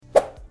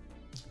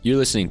You're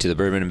listening to the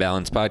Bourbon and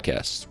Balance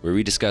podcast, where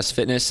we discuss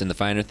fitness and the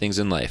finer things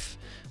in life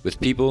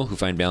with people who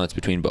find balance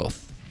between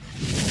both.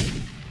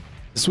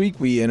 This week,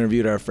 we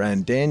interviewed our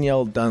friend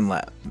Danielle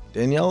Dunlap.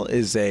 Danielle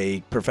is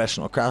a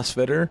professional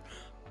CrossFitter,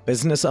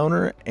 business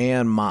owner,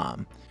 and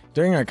mom.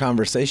 During our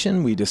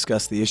conversation, we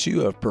discussed the issue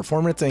of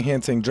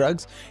performance-enhancing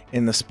drugs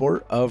in the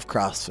sport of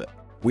CrossFit.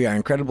 We are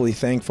incredibly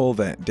thankful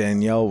that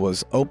Danielle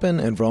was open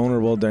and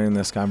vulnerable during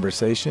this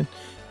conversation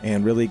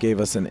and really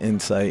gave us an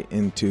insight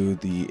into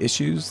the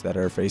issues that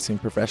are facing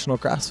professional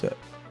CrossFit.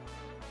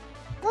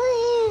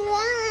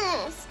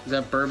 Is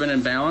that Bourbon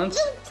and Balance?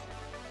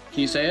 Can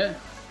you say it?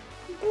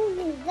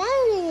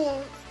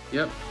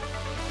 Yep.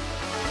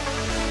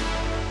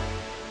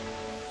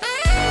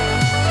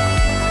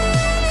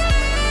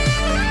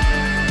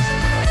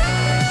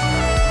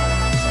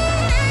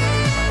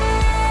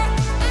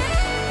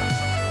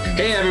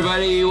 Hey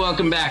everybody,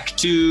 welcome back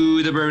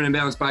to the Bourbon and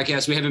Balance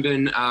podcast. We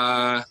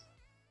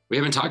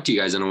haven't talked to you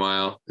guys in a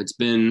while. It's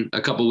been a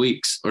couple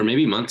weeks or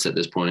maybe months at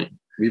this point.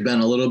 We've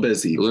been a little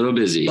busy.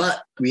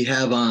 But we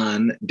have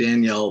on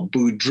Danielle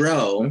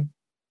Boudreau,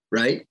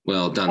 right?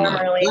 Well,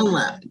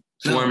 Dunlap.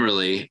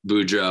 Formerly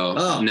Boudreau.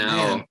 Oh,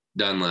 now man.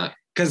 Dunlap.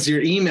 Because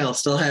your email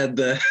still had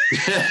the...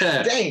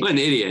 Dang. What an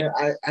idiot.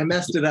 I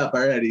messed it up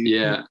already.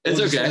 Yeah, it's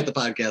we'll okay. Just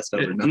start the podcast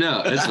over.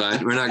 No, it's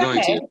fine. We're not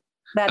going to.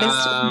 That is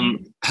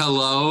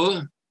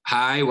hello.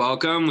 Hi,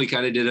 welcome. We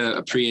kind of did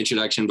a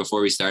pre-introduction before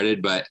we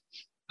started, but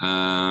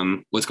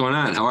what's going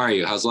on? How are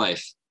you? How's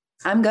life?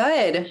 I'm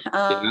good.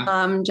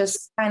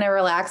 Just kind of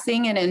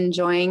relaxing and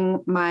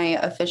enjoying my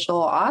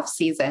official off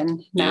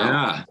season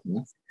now.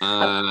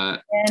 Yeah.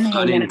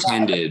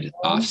 Unintended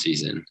off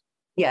season.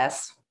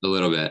 Yes. A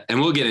little bit. And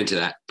we'll get into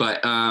that.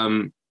 But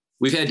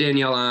we've had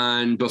Danielle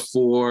on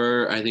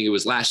before, I think it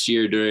was last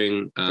year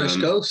during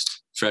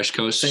Fresh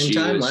Coast. Same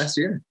time last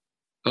year.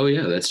 Oh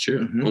yeah, that's true.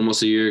 Mm-hmm.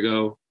 Almost a year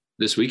ago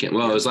this weekend.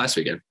 Well, It was last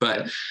weekend,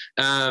 but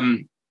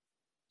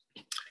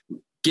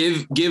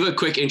give a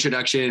quick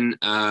introduction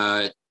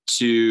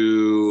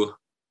to,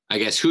 I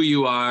guess, who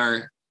you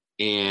are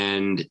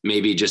and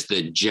maybe just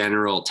the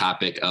general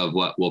topic of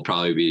what we'll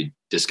probably be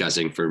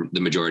discussing for the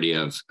majority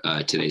of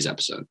today's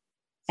episode.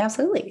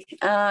 Absolutely.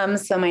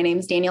 So my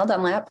name's Danielle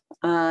Dunlap.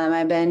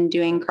 I've been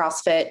doing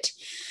CrossFit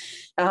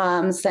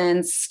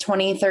since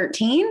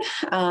 2013.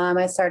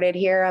 I started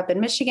here up in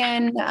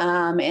Michigan,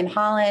 in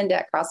Holland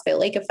at CrossFit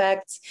Lake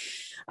Effect.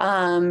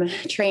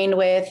 Trained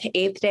with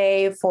Eighth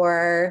Day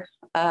for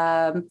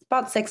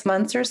about 6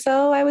 months or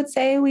so, I would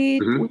say. We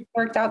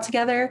worked out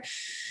together.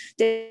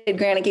 Did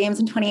Granite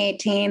Games in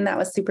 2018. That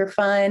was super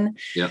fun.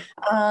 Yeah.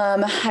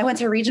 I went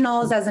to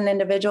regionals as an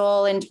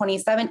individual in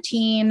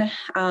 2017.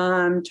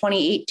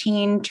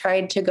 2018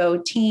 tried to go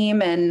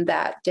team, and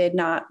that did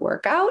not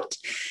work out.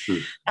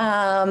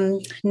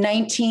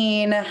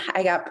 19,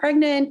 I got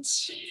pregnant,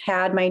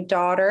 had my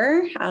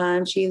daughter.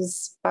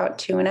 She's about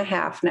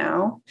 2.5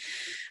 now.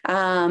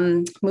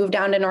 Moved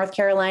down to North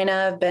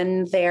Carolina. I've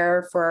been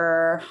there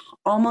for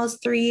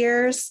almost 3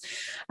 years.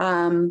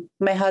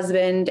 My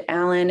husband,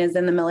 Alan, is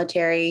in the military.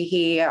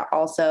 He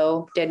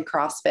also did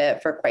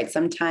CrossFit for quite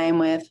some time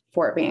with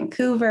Fort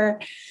Vancouver.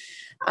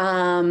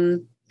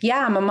 I'm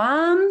a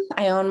mom.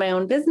 I own my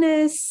own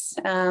business,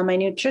 my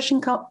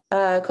nutrition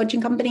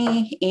coaching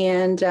company.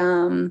 And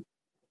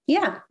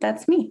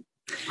that's me.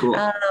 Cool.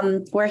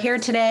 We're here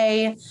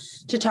today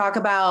to talk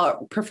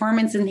about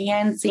performance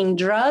enhancing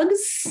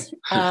drugs.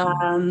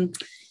 That'll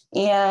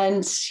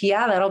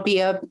be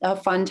a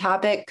fun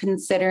topic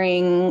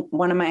considering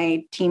one of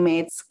my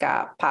teammates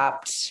got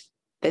popped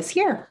this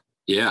year.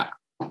 Yeah.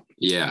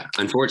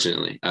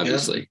 Unfortunately,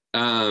 obviously.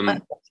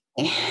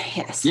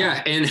 Yes.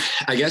 Yeah. And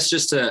I guess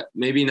just to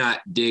maybe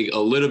not dig a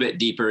little bit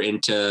deeper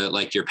into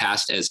like your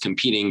past as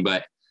competing,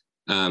 but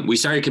we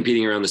started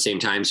competing around the same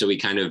time. So we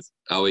kind of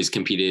always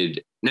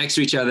competed next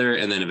to each other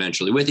and then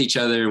eventually with each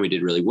other. And we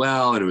did really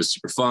well and it was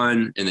super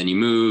fun. And then you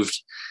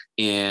moved.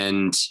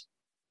 And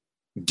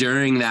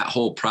during that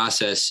whole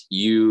process,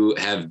 you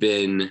have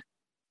been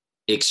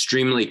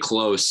extremely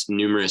close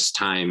numerous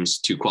times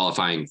to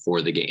qualifying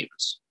for the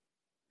games.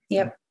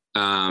 Yep.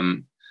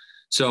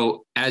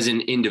 So as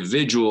an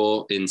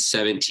individual in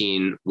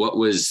 17, what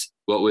was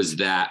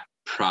that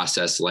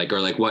process like, or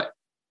like what,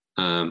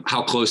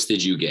 how close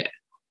did you get?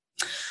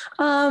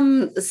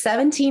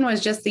 17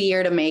 was just the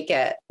year to make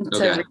it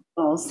to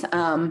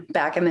regionals,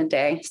 back in the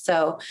day.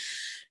 So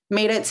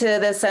made it to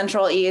the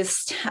Central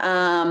East.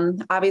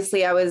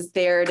 Obviously I was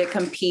there to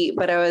compete,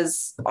 but I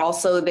was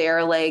also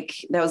there, like,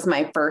 that was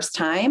my first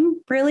time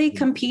really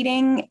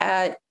competing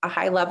at a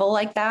high level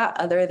like that,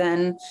 other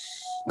than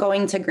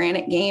going to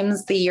Granite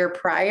Games the year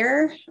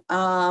prior.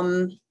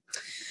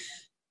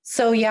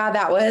 So yeah,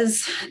 that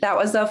was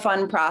a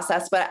fun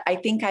process, but I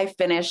think I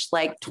finished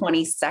like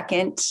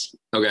 22nd.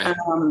 Okay.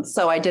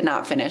 So I did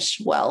not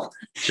finish well.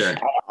 Sure.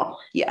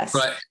 Yes.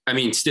 But I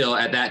mean, still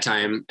at that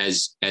time,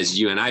 as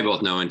you and I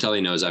both know, and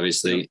Tully knows,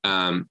 obviously,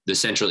 the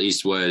Central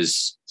East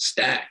was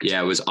stacked.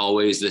 Yeah. It was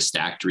always the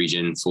stacked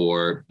region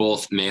for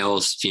both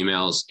males,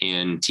 females,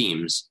 and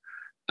teams.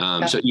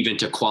 So even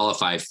to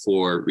qualify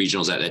for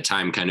regionals at that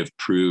time kind of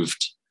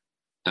proved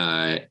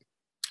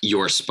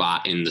your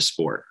spot in the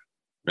sport,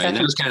 right? And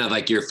that was kind of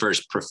like your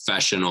first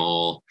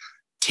professional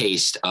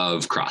taste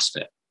of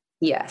CrossFit.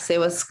 Yes, it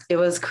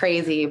was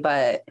crazy,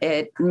 but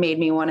it made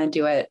me want to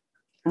do it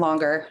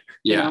longer.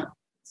 Yeah.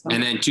 So.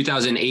 And then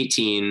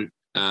 2018,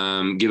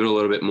 give it a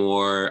little bit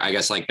more, I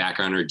guess, like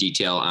background or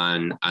detail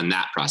on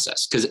that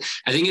process. Cause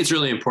I think it's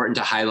really important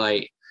to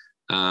highlight,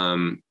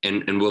 and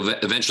we'll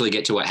eventually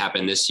get to what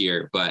happened this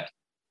year, but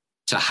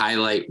to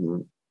highlight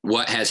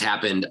what has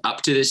happened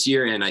up to this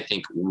year. And I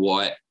think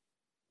why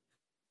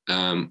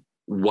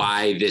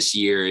this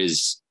year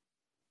is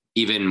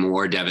even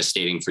more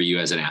devastating for you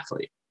as an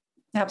athlete.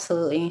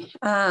 Absolutely.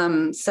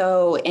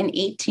 So in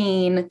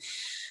 18,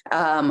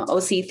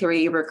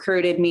 OC3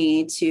 recruited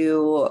me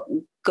to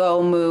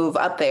go move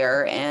up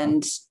there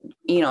and,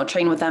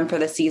 train with them for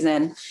the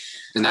season.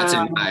 And that's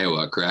in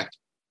Iowa, correct?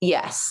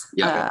 Yes.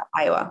 Yeah.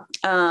 Iowa.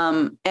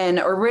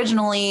 And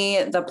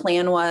originally the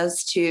plan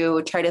was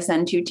to try to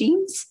send 2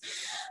 teams,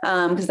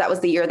 because that was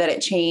the year that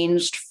it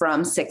changed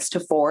from 6 to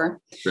 4.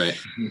 Right.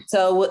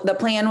 So the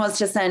plan was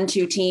to send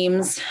 2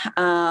 teams.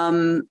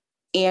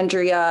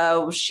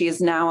 Andrea,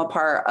 she's now a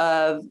part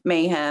of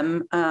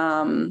Mayhem.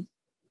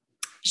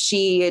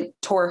 She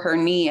tore her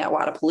knee at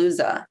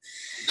Wodapalooza.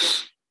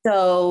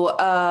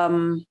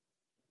 So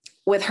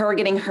with her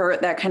getting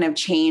hurt, that kind of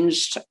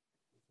changed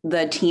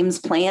the team's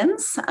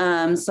plans.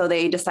 So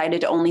they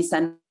decided to only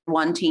send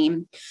 1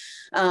 team.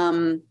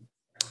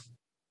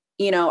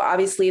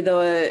 Obviously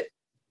the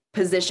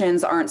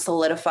positions aren't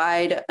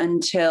solidified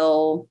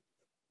until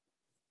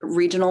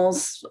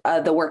regionals,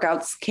 the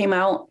workouts came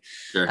out.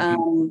 Sure.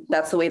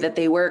 That's the way that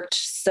they worked.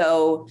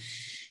 So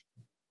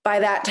by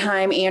that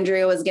time,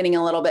 Andrea was getting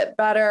a little bit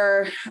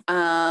better.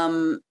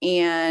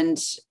 And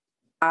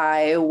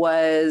I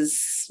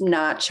was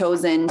not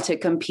chosen to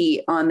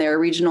compete on their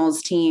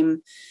regionals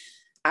team.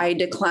 I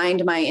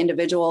declined my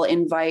individual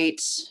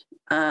invite,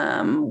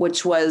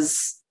 which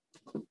was,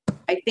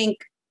 I think,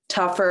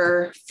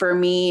 tougher for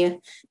me,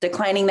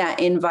 declining that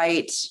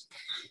invite,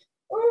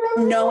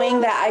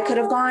 knowing that I could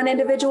have gone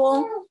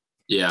individual.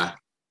 Yeah.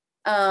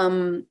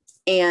 And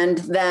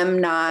them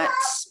not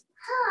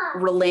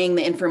relaying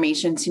the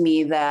information to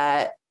me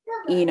that,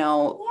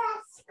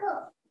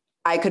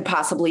 I could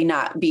possibly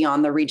not be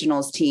on the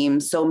regionals team.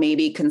 So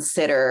maybe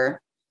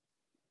consider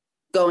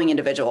going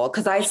individual.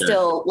 Cause I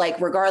still,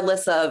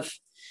 regardless of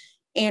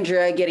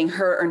Andrea getting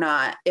hurt or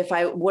not, if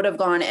I would have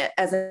gone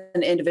as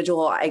an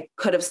individual, I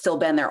could have still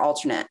been their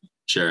alternate.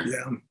 Sure.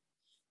 Yeah.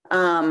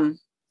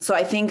 So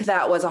I think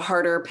that was a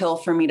harder pill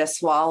for me to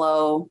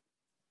swallow,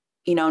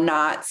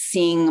 not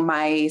seeing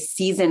my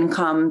season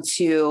come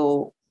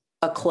to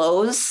a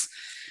close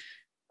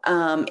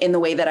in the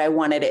way that I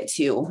wanted it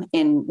to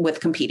with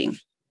competing.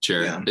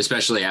 Sure. Yeah.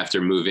 Especially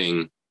after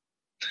moving,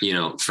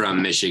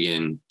 from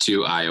Michigan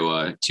to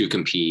Iowa to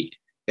compete.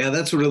 Yeah,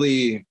 that's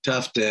really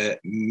tough to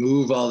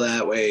move all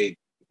that way,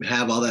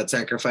 have all that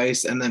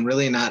sacrifice, and then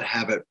really not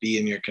have it be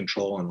in your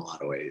control in a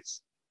lot of ways.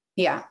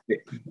 Yeah.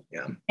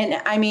 Yeah.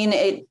 And I mean,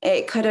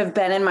 it could have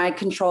been in my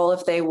control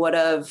if they would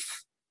have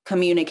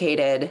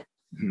communicated,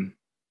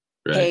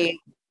 Right. Hey,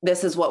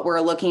 this is what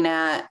we're looking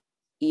at,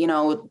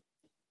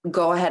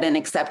 go ahead and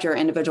accept your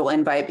individual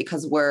invite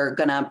because we're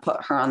going to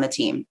put her on the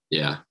team.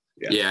 Yeah.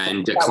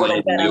 And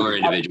decline your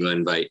individual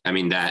invite. I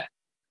mean, that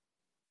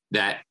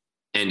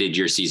ended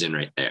your season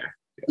right there.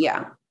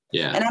 Yeah.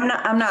 Yeah. And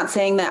I'm not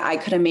saying that I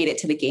could have made it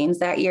to the games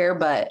that year,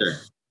 but sure.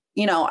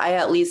 I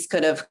at least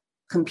could have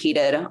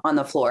competed on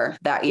the floor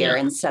that year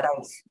instead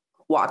of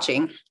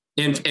watching.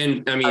 And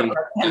I mean,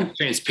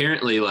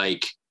 transparently,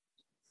 like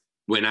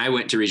when I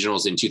went to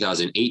regionals in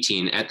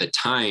 2018, at the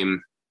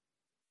time,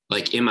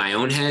 like in my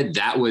own head,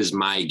 that was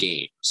my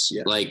games.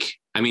 Yeah. Like,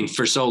 I mean,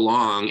 for so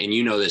long, and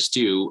this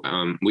too,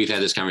 we've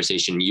had this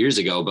conversation years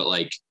ago, but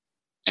like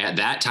at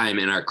that time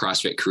in our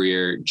CrossFit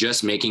career,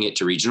 just making it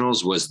to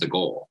regionals was the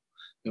goal.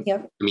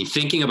 Yep. I mean,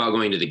 thinking about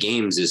going to the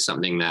games is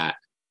something that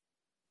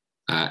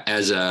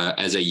as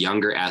a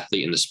younger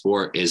athlete in the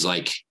sport is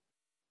like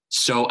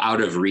so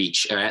out of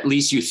reach, or at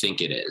least you think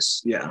it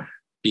is. Yeah.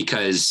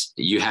 Because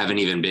you haven't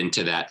even been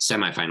to that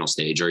semifinal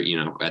stage or,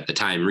 at the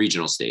time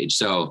regional stage.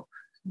 So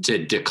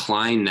to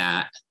decline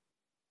that,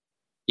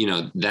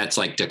 that's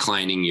like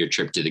declining your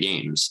trip to the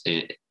games.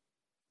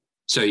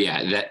 So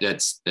yeah,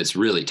 that's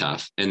really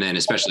tough. And then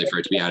especially for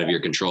it to be out of your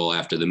control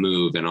after the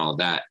move and all of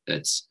that,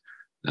 that's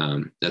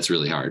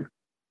really hard.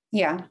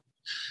 Yeah.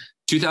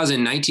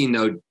 2019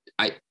 though,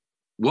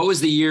 what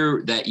was the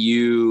year that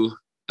you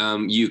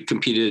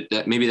competed?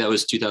 That maybe that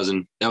was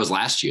that was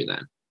last year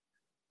then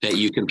that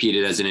you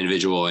competed as an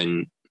individual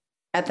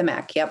at the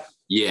MAC. Yep.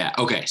 Yeah.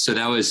 Okay. So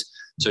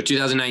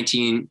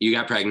 2019, you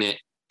got pregnant.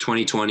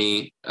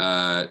 2020,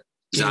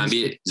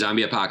 zombie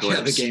apocalypse.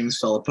 Yeah, the games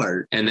fell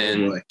apart. And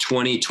then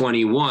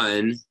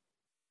 2021,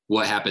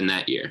 what happened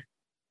that year?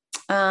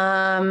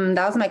 That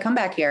was my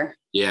comeback year.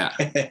 Yeah.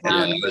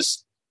 It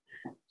was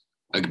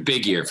a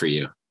big year for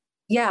you.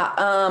 Yeah.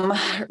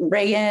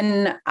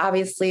 Reagan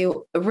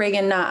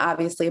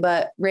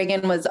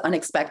was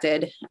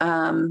unexpected.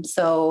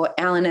 So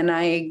Alan and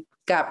I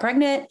got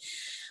pregnant.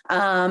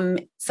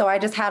 So I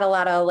just had a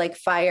lot of like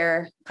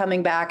fire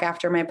coming back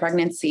after my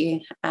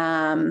pregnancy,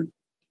 to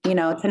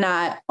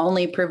not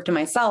only prove to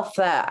myself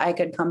that I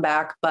could come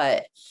back,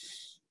 but,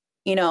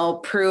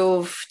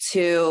 prove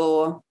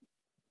to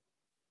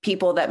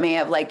people that may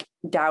have like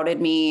doubted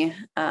me,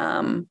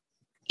 and,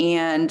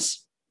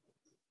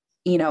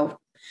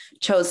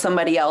 chose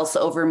somebody else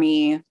over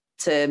me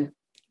to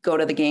go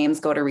to the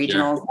games, go to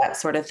regionals, that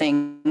sort of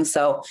thing.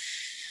 So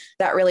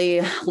that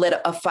really lit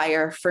a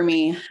fire for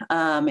me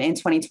in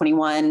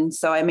 2021.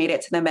 So I made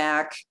it to the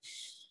MAC.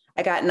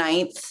 I got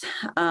ninth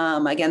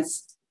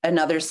against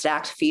another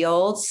stacked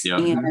field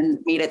and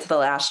made it to the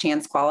last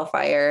chance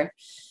qualifier.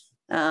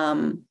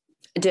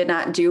 Did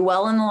not do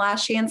well in the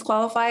last chance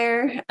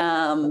qualifier.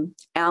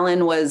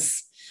 Alan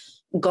was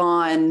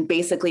gone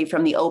basically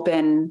from the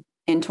Open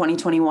in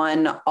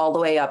 2021 all the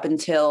way up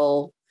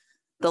until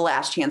the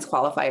last chance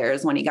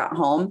qualifiers when he got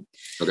home.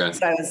 Okay.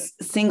 So I was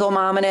single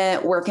momming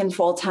it, working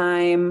full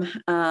time.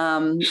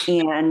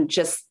 And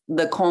just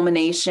the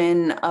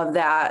culmination of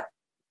that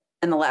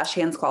and the last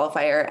chance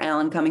qualifier,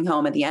 Alan coming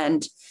home at the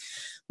end,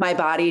 my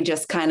body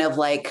just kind of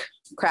like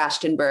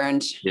crashed and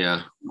burned.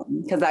 Yeah.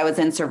 Because I was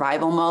in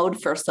survival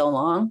mode for so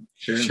long.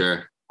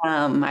 Sure.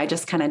 I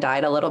just kind of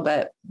died a little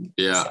bit.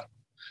 Yeah.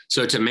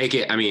 So to make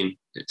it, I mean,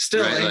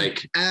 still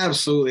like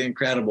absolutely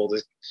incredible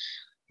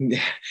to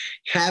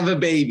have a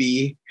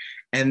baby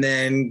and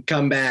then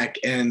come back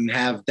and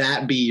have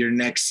that be your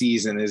next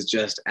season is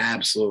just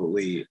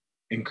absolutely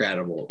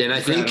incredible. And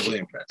I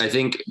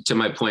think to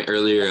my point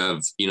earlier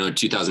of,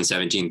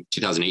 2017,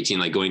 2018,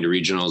 like going to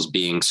regionals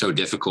being so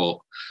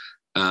difficult,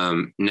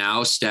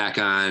 now stack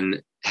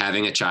on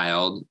having a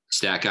child,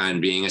 stack on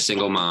being a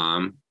single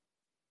mom,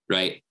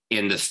 right?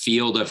 And the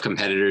field of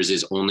competitors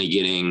is only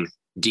getting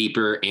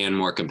deeper and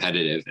more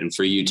competitive. And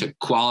for you to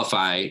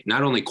qualify,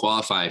 not only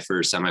qualify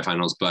for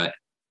semifinals, but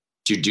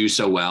to do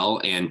so well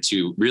and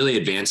to really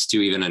advance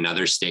to even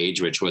another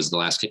stage, which was the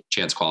last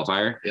chance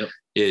qualifier,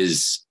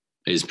 is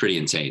pretty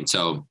insane.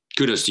 So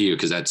kudos to you,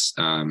 because that's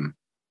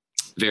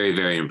very,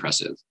 very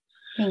impressive.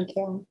 Thank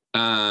you.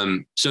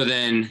 So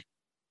then,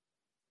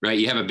 right,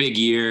 you have a big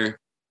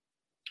year,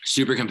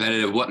 super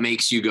competitive. What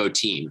makes you go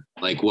team?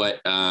 Like what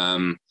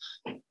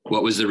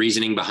was the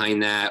reasoning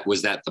behind that?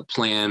 Was that the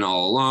plan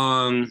all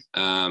along?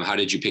 How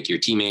did you pick your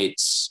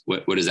teammates?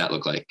 What does that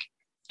look like?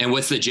 And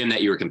what's the gym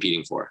that you were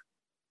competing for?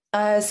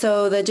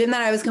 So the gym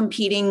that I was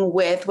competing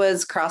with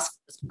was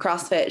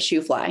CrossFit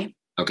Shoe Fly.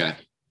 Okay.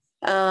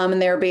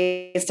 And they're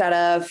based out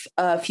of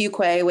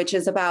Fuquay, which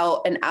is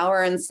about an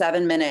hour and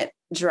 7-minute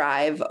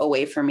drive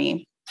away from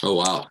me. Oh,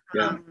 wow.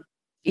 Yeah.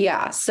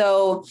 Yeah.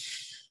 So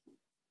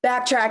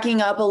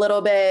backtracking up a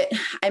little bit,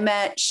 I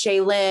met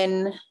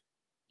Shaylin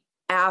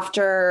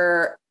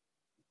after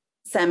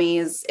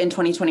semis in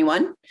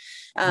 2021.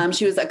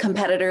 She was a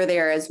competitor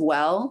there as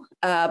well.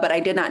 But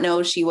I did not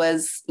know she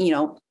was,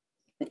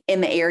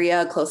 in the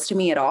area close to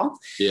me at all.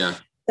 Yeah.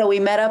 So we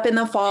met up in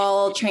the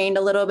fall, trained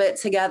a little bit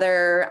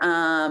together.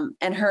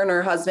 And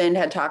her husband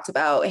had talked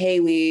about,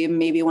 hey, we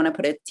maybe want to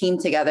put a team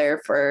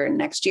together for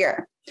next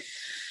year.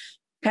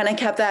 Kind of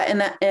kept that in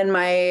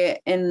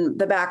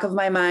the back of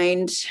my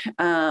mind.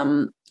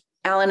 Alan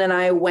and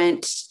I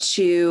went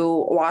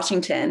to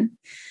Washington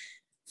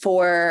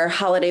for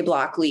holiday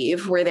block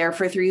leave. We're there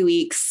for 3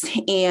 weeks,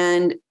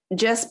 and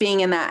just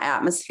being in that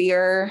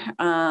atmosphere,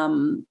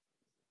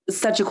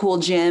 such a cool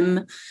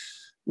gym,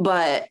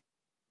 but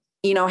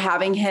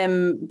having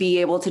him be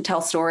able to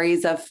tell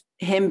stories of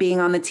him being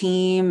on the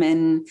team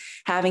and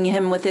having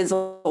him with his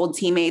old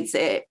teammates,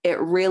 it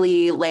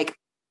really, like,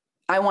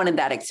 I wanted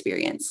that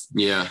experience.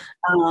 Yeah.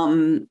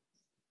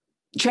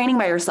 Training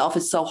by yourself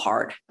is so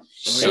hard.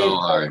 So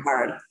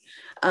hard.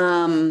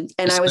 And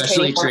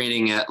especially I was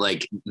training at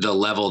like the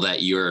level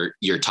that you're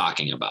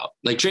talking about.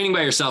 Like training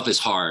by yourself is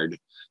hard,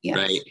 yes.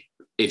 right?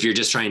 If you're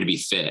just trying to be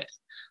fit.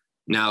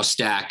 Now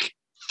stack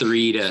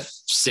 3 to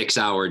 6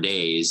 hour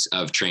days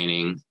of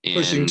training and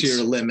pushing to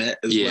your limit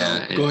as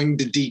well. Going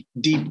to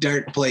deep,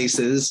 dark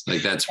places.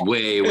 Like that's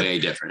way, way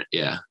different.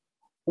 Yeah.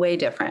 Way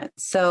different.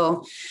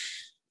 So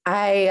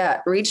I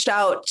reached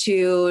out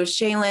to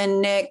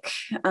Shaylin, Nick,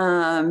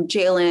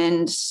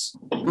 Jalen,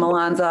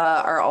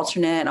 Melanza, our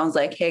alternate. And I was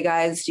like, hey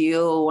guys, do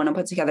you want to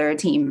put together a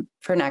team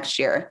for next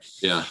year?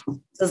 Yeah. This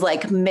was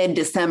like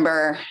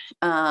mid-December.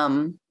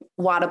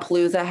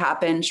 Wodapalooza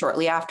happened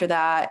shortly after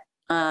that.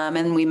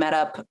 And we met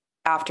up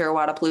after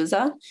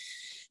Wodapalooza,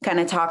 kind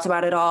of talked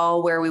about it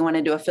all, where we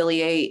wanted to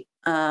affiliate,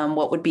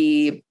 what would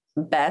be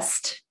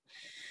best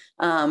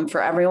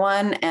for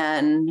everyone.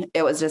 And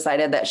it was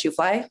decided that Shoe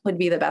Fly would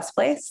be the best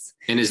place.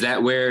 And is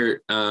that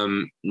where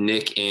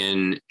Nick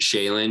and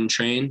Shaylin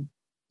train?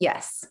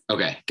 Yes.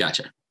 Okay.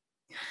 Gotcha.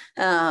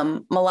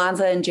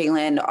 Melanza and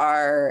Jalen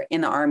are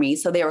in the Army.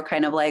 So they were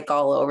kind of like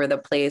all over the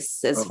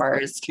place as far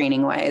as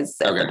training wise.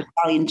 At the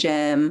battalion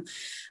gym,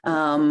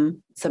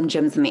 some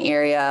gyms in the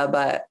area,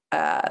 but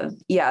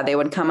yeah, they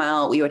would come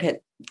out, we would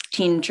hit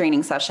team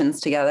training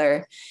sessions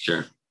together.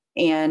 Sure.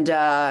 And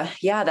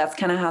yeah, that's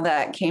kind of how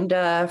that came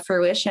to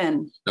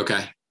fruition.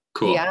 Okay,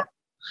 cool. Yeah.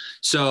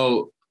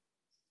 So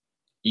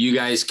you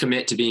guys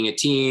commit to being a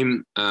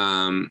team.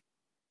 Now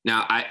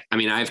I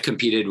mean, I've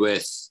competed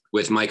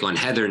with Michael and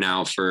Heather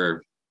now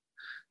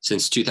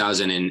since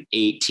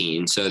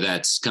 2018. So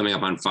that's coming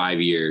up on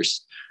 5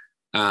 years.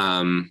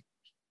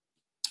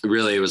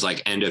 Really, it was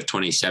like end of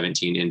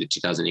 2017 into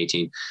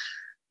 2018.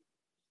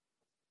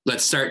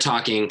 Let's start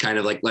talking kind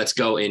of like, let's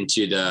go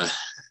into the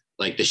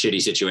shitty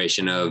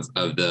situation of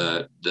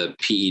the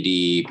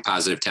PED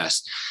positive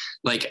test.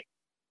 Like,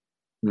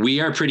 we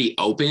are pretty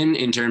open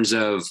in terms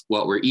of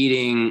what we're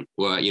eating,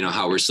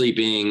 how we're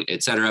sleeping,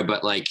 et cetera.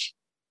 But like,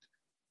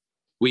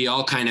 we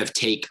all kind of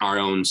take our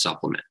own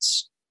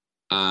supplements.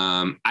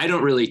 I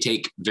don't really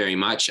take very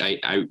much.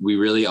 We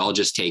really all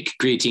just take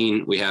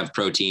creatine. We have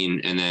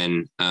protein, and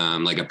then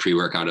like a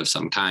pre-workout of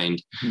some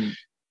kind.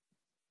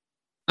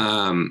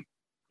 Mm-hmm.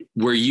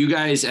 Were you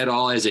guys at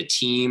all as a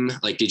team?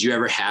 Like, did you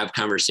ever have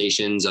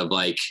conversations of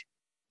like,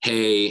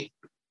 hey,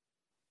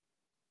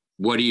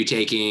 what are you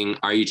taking?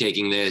 Are you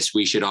taking this?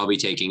 We should all be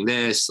taking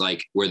this.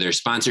 Like, were there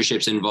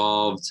sponsorships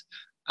involved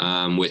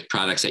with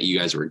products that you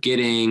guys were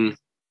getting?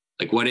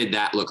 Like, what did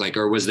that look like?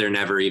 Or was there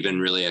never even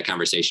really a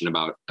conversation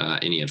about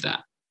any of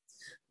that?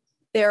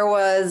 There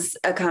was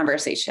a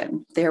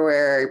conversation. There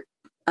were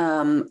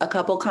a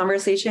couple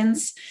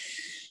conversations.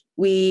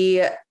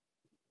 We,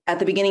 at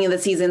the beginning of the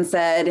season,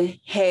 said,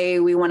 hey,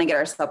 we want to get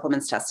our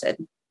supplements tested.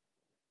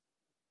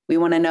 We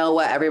want to know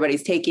what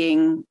everybody's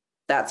taking,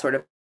 that sort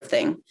of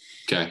thing.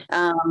 Okay.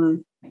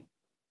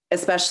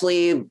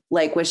 Especially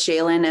like with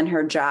Shaylin and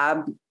her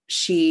job,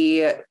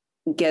 she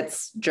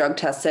gets drug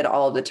tested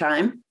all the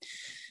time.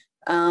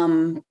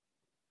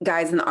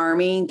 Guys in the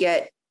Army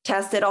get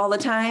tested all the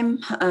time.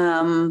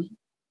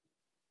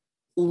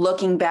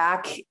 Looking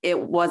back,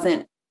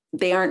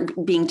 they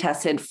aren't being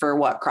tested for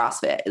what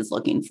CrossFit is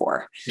looking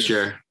for.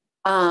 Sure.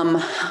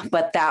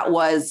 But that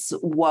was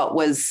what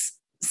was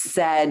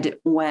said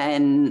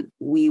when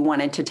we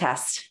wanted to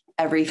test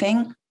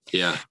everything.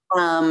 Yeah.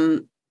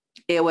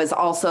 It was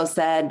also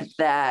said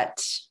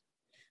that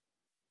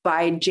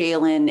by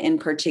Jalen in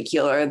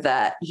particular,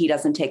 that he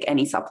doesn't take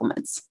any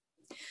supplements.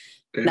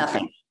 Okay.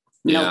 Nothing.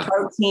 No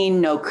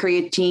protein, no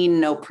creatine,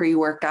 no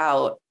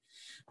pre-workout.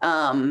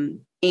 And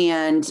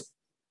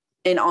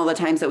in all the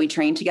times that we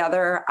trained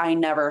together, I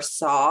never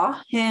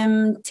saw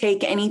him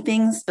take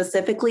anything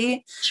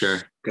specifically.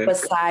 Sure. Okay.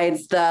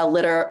 Besides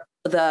the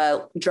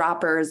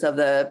droppers of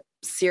the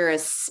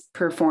Cirrus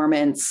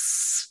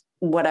Performance,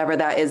 whatever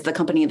that is, the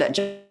company that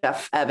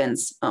Jeff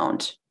Evans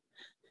owned.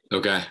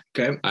 Okay.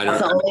 That's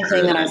the only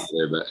thing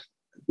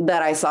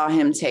that I saw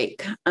him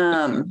take.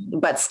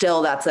 But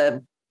still, that's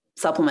a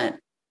supplement.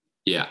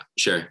 Yeah,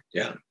 sure.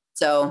 Yeah.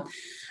 So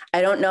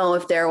I don't know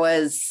if there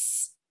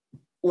was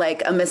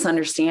like a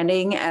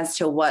misunderstanding as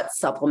to what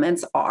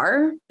supplements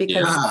are,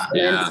 because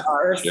supplements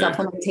are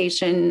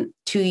supplementation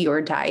to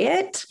your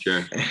diet.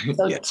 Sure.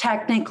 So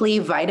technically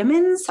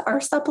vitamins are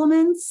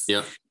supplements.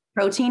 Yeah.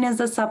 Protein is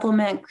a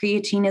supplement.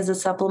 Creatine is a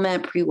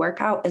supplement.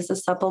 Pre-workout is a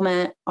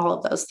supplement. All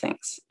of those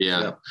things.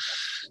 Yeah.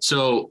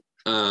 So,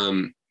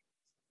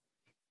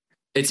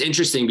 it's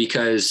interesting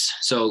because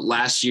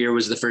last year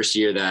was the first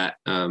year that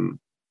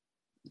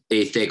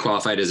 8th Day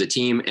qualified as a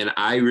team, and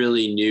I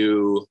really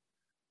knew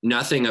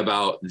nothing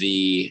about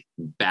the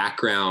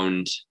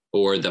background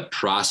or the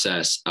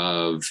process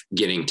of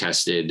getting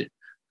tested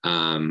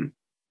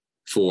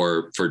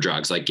for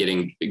drugs, like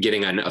getting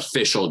an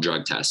official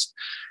drug test.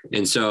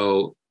 And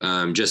so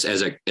just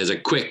as a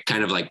quick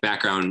kind of like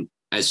background,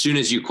 as soon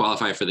as you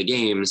qualify for the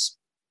games,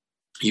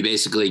 you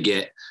basically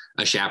get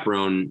a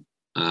chaperone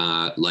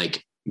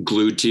like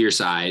glued to your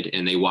side,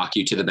 and they walk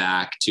you to the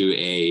back to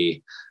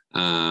a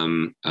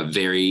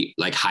very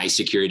like high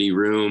security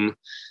room,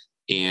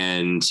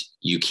 and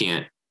you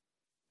can't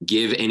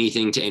give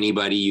anything to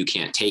anybody. You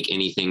can't take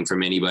anything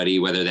from anybody,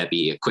 whether that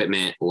be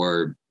equipment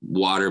or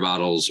water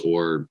bottles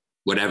or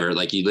whatever.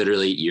 Like,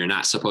 you're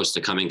not supposed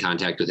to come in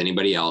contact with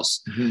anybody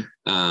else.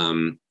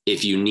 Mm-hmm.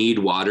 If you need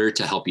water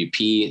to help you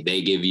pee,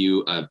 they give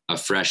you a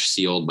fresh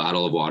sealed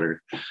bottle of water,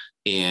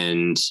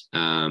 and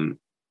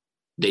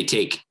they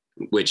take,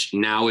 which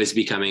now is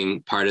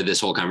becoming part of this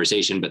whole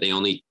conversation, but they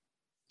only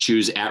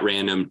choose at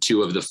random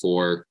 2 of the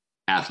 4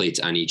 athletes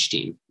on each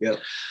team. Yep.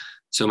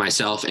 So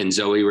myself and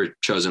Zoe were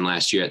chosen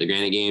last year at the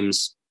Granite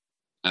Games.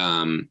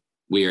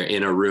 We are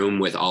in a room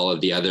with all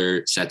of the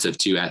other sets of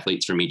 2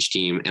 athletes from each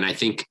team. And I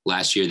think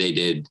last year they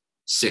did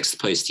 6th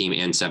place team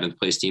and 7th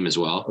place team as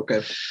well.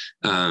 Okay.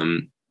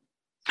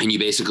 And you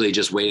basically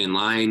just wait in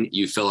line.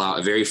 You fill out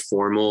a very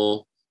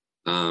formal,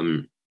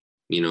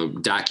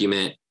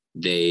 document.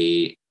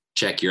 They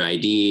check your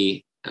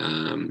ID.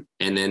 And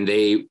then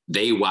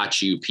they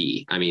watch you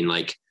pee. I mean,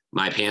 like,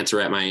 my pants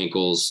were at my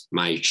ankles,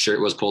 my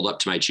shirt was pulled up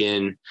to my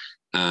chin.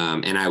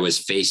 And I was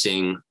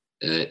facing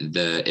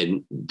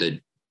the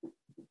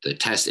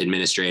test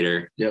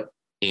administrator. Yep.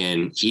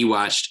 And he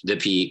watched the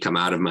pee come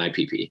out of my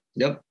pee.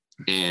 Yep.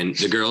 and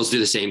the girls do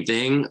the same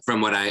thing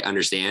from what I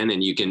understand.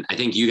 And I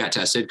think you got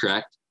tested,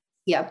 correct?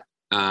 Yep.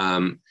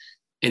 And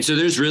so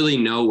there's really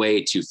no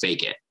way to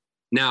fake it.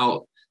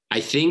 Now, I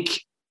think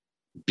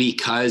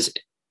because,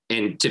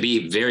 and to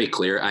be very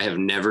clear, I have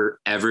never,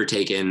 ever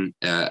taken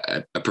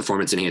a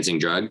performance enhancing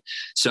drug.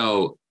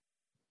 So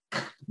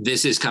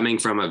this is coming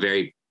from a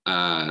very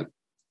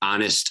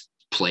honest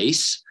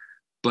place,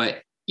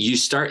 but you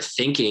start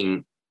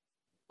thinking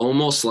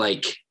almost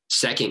like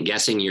second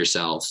guessing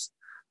yourself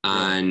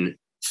on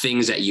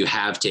things that you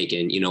have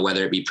taken,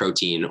 whether it be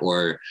protein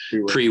or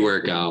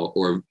pre-workout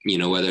or,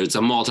 whether it's a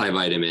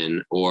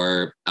multivitamin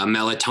or a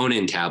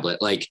melatonin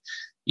tablet. Like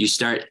you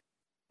start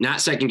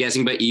not second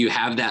guessing, but you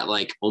have that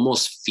like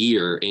almost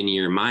fear in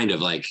your mind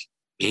of like,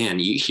 man,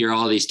 you hear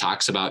all these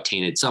talks about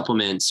tainted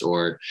supplements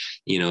or,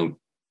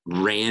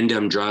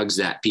 random drugs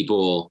that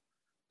people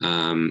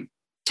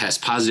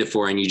test positive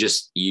for. And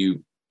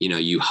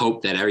you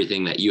hope that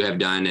everything that you have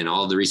done and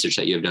all the research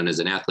that you have done as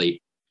an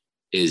athlete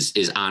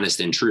is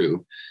honest and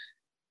true.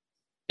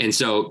 And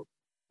so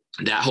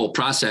that whole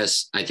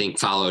process, I think,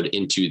 followed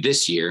into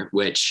this year,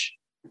 which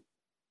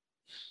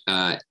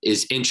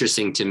is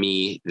interesting to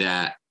me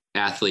that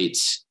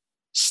athletes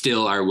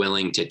still are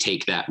willing to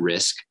take that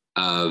risk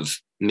of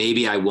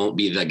maybe I won't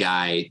be the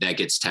guy that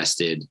gets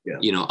tested,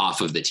 off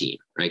of the team,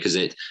 right?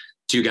 Because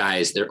two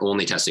guys, they're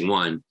only testing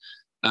one.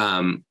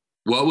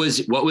 What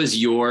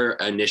was your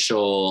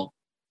initial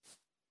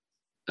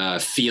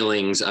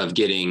feelings of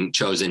getting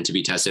chosen to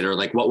be tested, or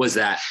like what was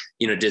that?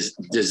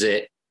 Does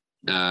it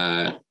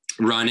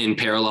run in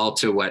parallel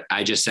to what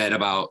I just said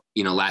about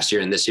last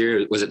year and this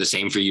year? Was it the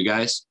same for you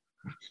guys?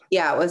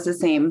 Yeah, it was the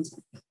same.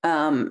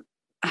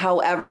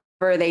 However,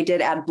 they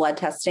did add blood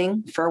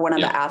testing for one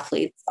of the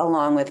athletes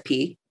along with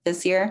P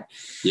this year.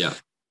 Yeah,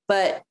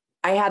 but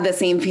I had the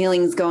same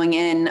feelings going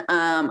in.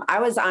 I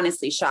was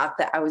honestly shocked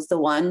that I was the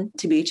one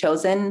to be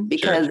chosen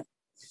because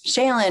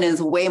Shaylin is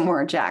way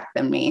more jacked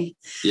than me.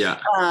 Yeah.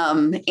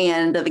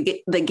 And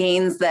the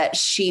gains that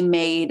she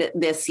made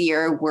this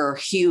year were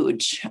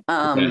huge.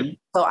 So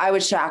I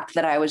was shocked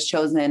that I was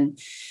chosen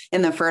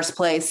in the first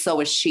place. So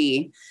was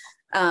she.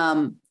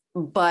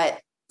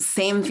 But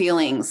same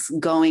feelings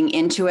going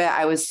into it.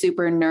 I was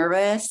super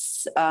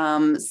nervous,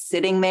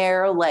 sitting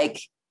there like,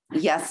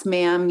 yes,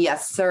 ma'am.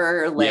 Yes,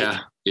 sir. Like,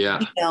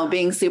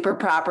 being super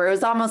proper. It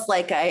was almost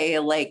like I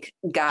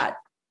got,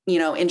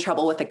 in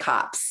trouble with the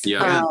cops.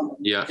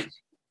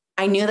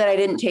 I knew that I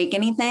didn't take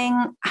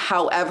anything.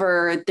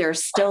 However,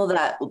 there's still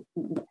that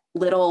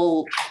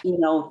little,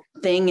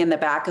 thing in the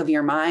back of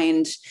your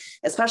mind,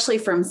 especially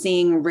from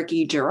seeing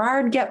Ricky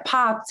Gerard get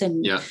popped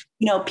and,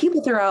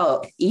 people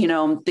throughout,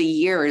 the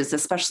years,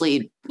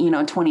 especially,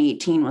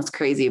 2018 was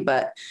crazy,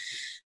 but,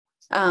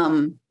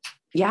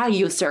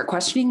 you start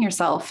questioning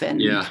yourself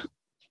and,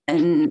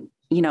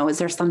 is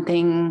there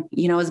something,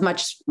 as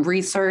much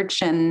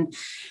research and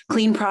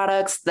clean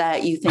products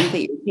that you think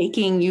that you're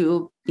taking,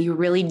 you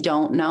really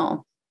don't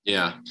know.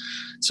 Yeah.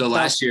 So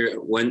last year,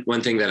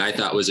 one thing that I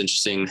thought was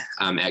interesting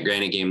at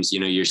Granite Games,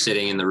 you're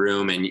sitting in the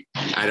room, and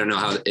I don't know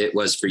how it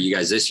was for you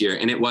guys this year,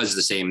 and it was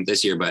the same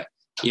this year, but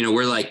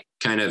we're like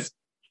kind of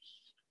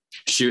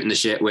shooting the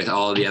shit with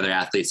all of the other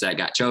athletes that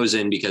got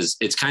chosen because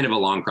it's kind of a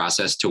long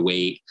process to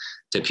wait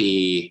to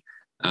pee.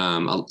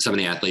 Some of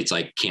the athletes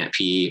like can't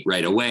pee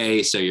right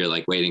away. So you're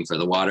like waiting for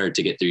the water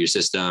to get through your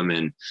system.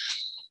 And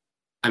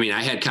I mean,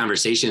 I had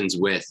conversations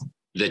with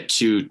the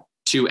two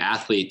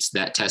athletes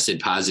that tested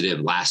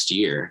positive last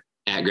year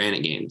at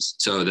Granite Games.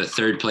 So the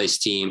third place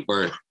team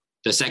or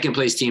the second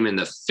place team and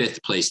the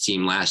fifth place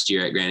team last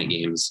year at Granite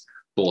Games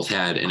both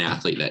had an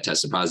athlete that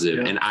tested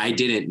positive. And I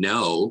didn't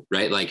know,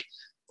 right? Like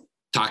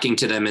talking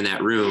to them in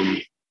that room,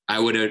 I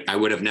would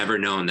have never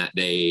known that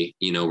they,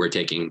 were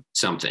taking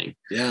something.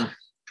 Yeah.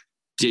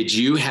 Did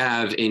you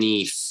have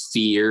any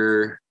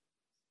fear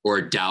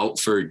or doubt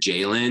for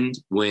Jalen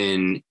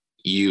when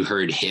you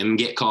heard him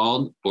get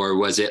called? Or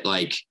was it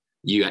like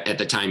you, at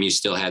the time, you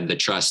still had the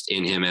trust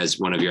in him as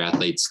one of your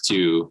athletes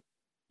to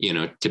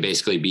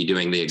basically be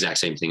doing the exact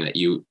same thing that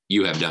you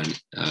have done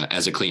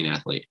as a clean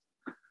athlete?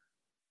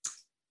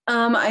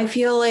 I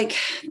feel like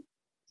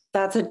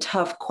that's a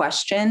tough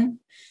question.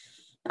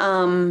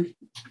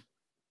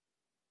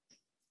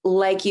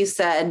 Like you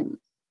said,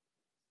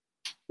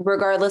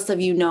 regardless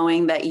of you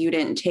knowing that you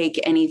didn't take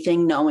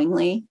anything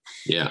knowingly.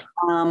 Yeah.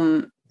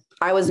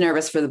 I was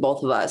nervous for the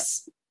both of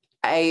us.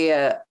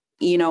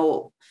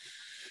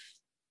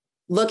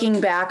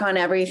 Looking back on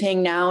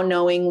everything now,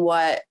 knowing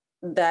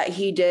that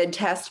he did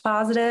test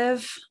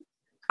positive,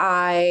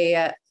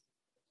 I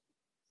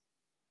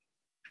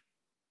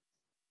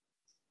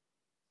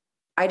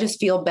just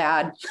feel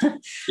bad.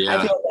 Yeah.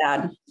 I feel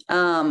bad.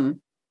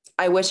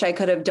 I wish I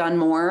could have done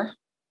more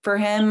for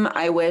him.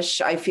 I wish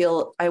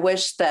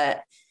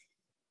that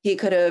he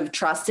could have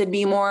trusted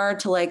me more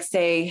to like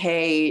say,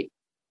 hey,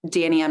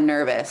 Danny, I'm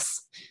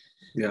nervous.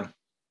 Yeah.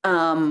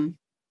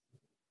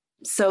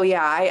 So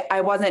yeah,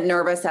 I wasn't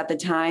nervous at the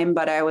time,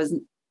 but I was,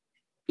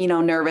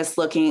 nervous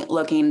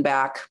looking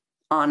back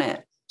on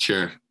it.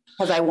 Sure.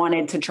 because I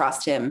wanted to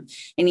trust him.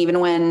 And even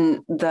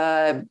when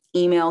the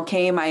email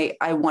came,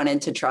 I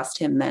wanted to trust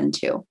him then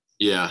too.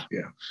 Yeah.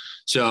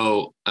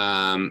 So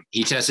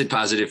he tested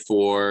positive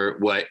for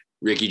what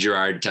Ricky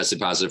Gerard tested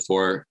positive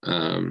for,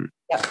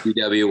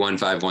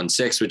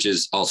 UW1516, which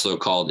is also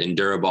called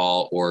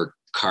Endurobol or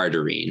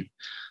Cardarine.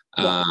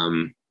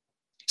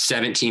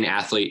 17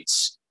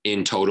 athletes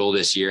in total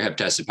this year have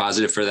tested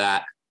positive for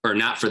that, or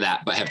not for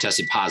that, but have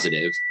tested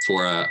positive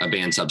for a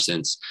banned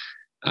substance.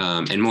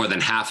 And more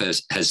than half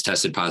has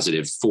tested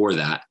positive for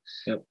that,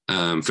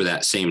 for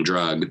that same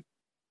drug.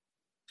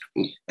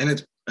 And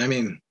it's, I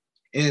mean,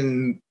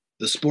 in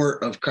the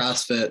sport of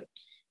CrossFit,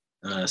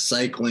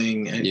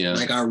 cycling, and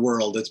like our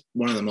world, it's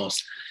one of the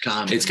most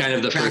common. It's kind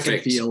of the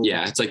perfect field.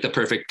 Yeah, it's like the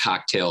perfect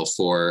cocktail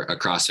for a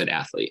CrossFit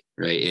athlete,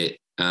 right? It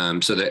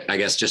so that, I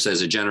guess, just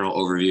as a general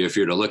overview, if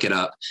you were to look it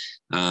up,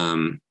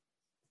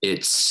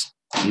 it's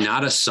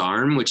not a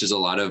SARM, which is a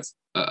lot of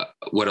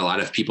what a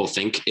lot of people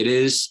think it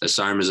is. A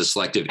SARM is a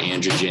selective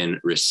androgen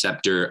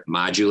receptor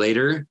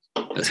modulator.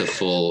 That's a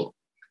full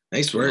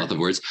nice word. Lot of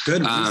words.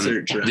 Good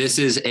research. This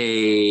is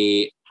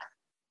a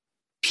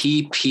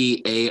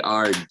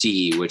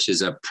PPARD, which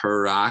is a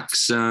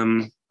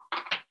peroxisome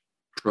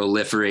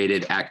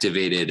proliferated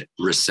activated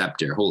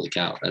receptor. Holy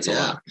cow, that's a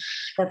lot.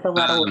 That's a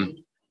lot.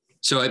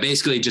 So it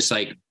basically just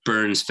like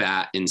burns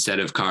fat instead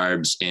of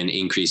carbs and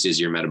increases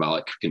your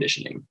metabolic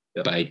conditioning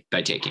by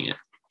taking it.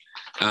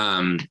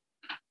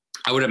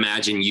 I would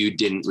imagine you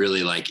didn't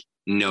really like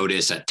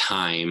notice a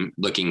time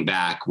looking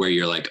back where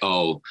you're like,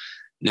 oh,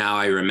 now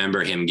I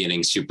remember him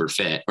getting super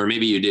fit, or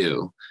maybe you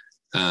do.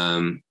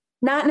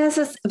 Not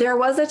necessarily. There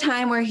was a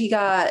time where he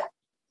got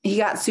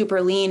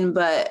super lean,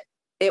 but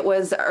it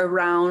was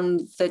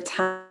around the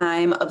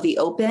time of the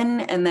Open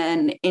and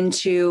then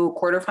into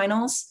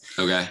quarterfinals.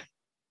 Okay.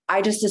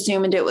 I just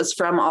assumed it was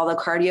from all the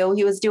cardio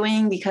he was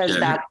doing, because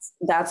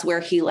that's where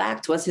he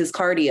lacked, was his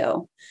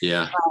cardio.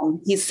 Yeah.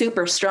 He's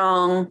super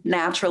strong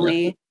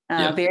naturally,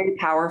 very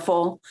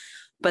powerful,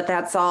 but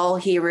that's all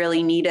he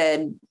really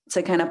needed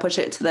to kind of push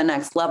it to the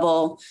next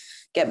level,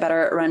 get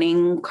better at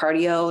running,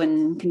 cardio,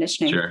 and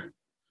conditioning. Sure.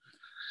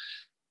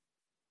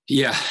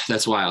 Yeah,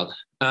 that's wild.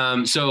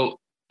 So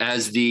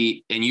and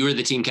you were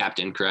the team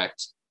captain,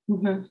 correct?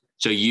 Mm-hmm.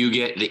 So you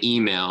get the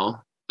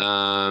email.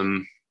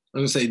 I'm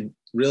going to say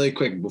really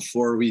quick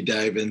before we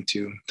dive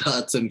into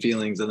thoughts and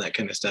feelings and that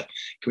kind of stuff,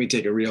 can we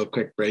take a real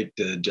quick break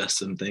to adjust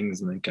some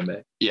things and then come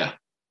back? Yeah.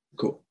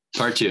 Cool.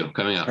 Part 2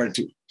 coming up. Part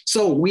 2.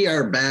 So we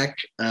are back.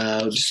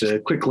 Just a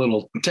quick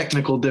little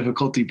technical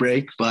difficulty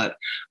break, but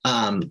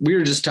we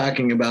were just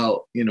talking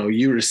about,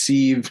 you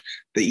receive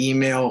the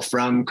email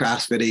from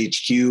CrossFit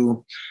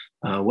HQ.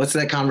 What's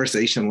that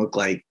conversation look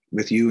like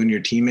with you and your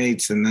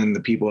teammates and then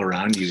the people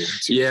around you?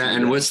 Yeah.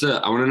 And I want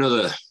to know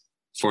the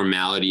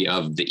formality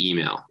of the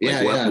email.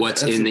 Like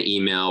what's in the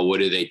email? What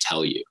do they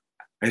tell you?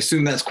 I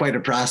assume that's quite a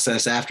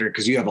process after,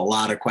 because you have a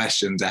lot of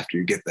questions after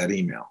you get that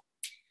email.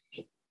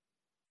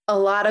 A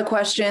lot of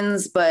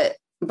questions, but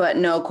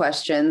no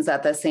questions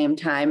at the same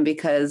time,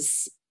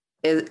 because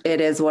it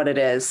is what it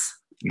is.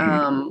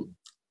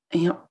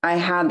 Mm-hmm. I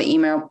had the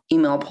email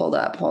pulled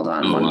up. Hold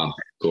on. Oh, wow.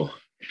 Cool.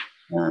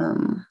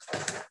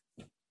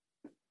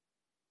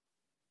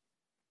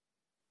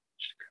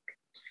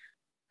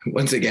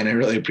 Once again, I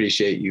really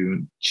appreciate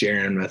you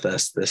sharing with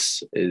us.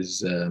 This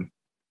is a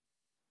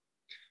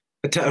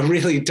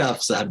really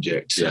tough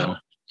subject. So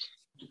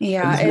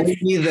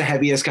it's maybe the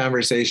heaviest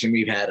conversation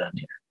we've had on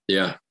here.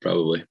 Yeah,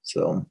 probably.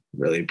 So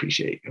really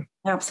appreciate you.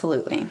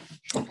 Absolutely.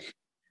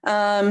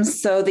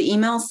 So the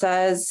email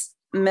says,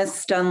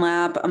 Miss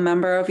Dunlap, a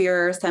member of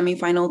your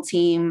semifinal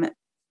team,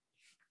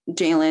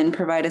 Jalen,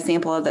 provide a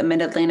sample of the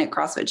Mid-Atlantic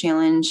CrossFit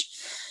Challenge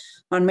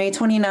on May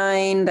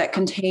 29 that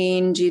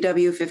contained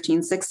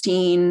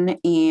GW1516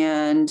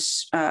 and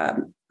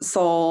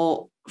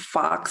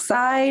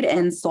sulfoxide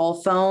and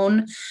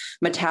sulfone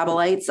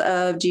metabolites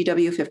of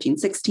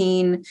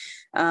GW1516.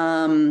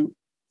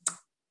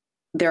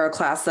 They're a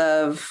class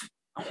of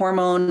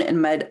hormone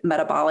and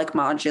metabolic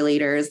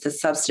modulators. The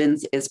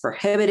substance is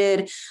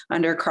prohibited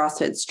under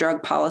CrossFit's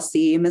drug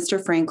policy.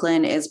 Mr.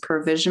 Franklin is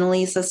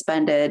provisionally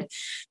suspended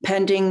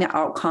pending the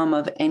outcome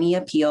of any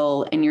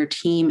appeal, and your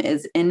team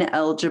is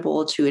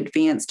ineligible to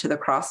advance to the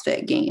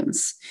CrossFit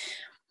Games.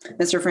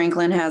 Mr.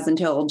 Franklin has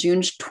until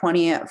June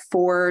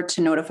 24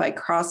 to notify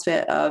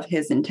CrossFit of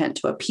his intent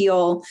to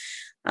appeal.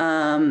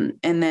 And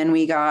then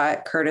we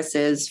got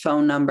Curtis's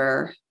phone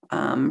number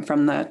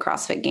from the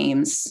CrossFit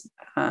Games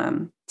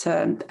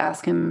to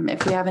ask him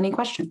if we have any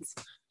questions.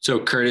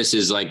 So Curtis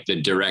is like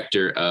the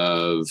director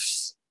of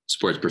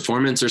sports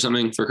performance or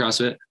something for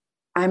CrossFit?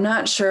 I'm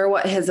not sure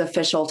what his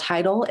official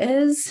title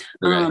is,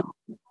 okay.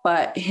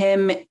 But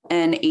him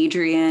and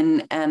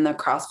Adrian and the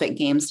CrossFit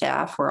Games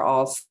staff were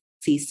all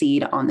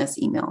CC'd on this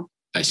email.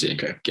 I see.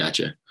 Okay.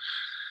 Gotcha.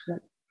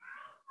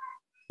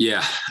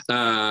 Yeah.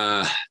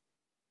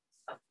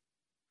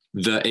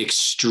 The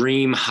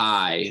extreme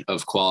high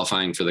of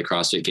qualifying for the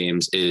CrossFit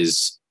Games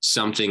is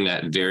something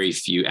that very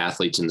few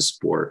athletes in the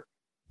sport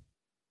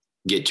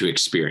get to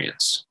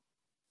experience.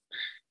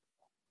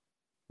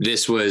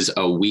 this was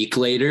a week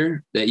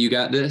later that you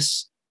got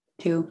this?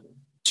 2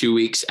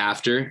 weeks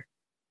after?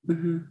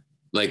 Mm-hmm.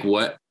 Like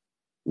what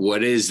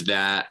is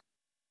that?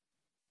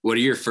 What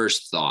are your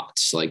first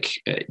thoughts? Like,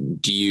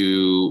 do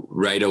you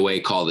right away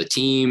call the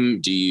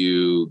team? Do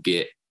you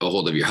get a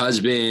hold of your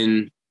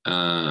husband?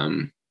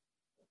 Do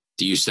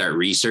you start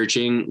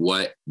researching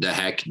what the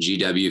heck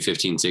GW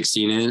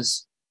 1516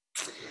 is?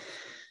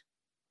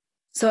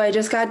 So I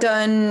just got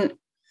done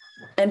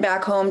and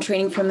back home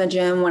training from the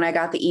gym when I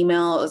got the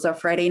email. It was a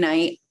Friday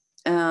night.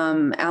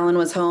 Alan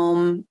was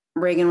home.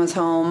 Reagan was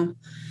home.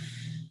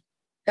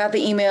 Got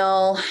the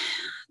email,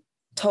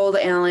 told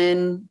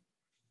Alan,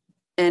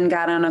 and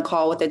got on a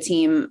call with the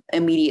team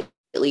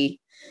immediately,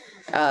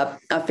 a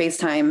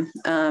FaceTime.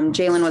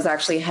 Jalen was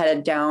actually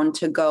headed down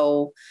to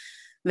go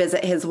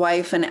visit his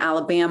wife in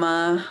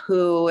Alabama,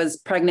 who was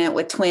pregnant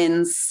with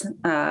twins,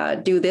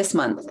 due this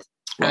month,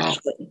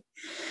 actually. Wow.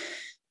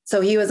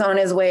 So he was on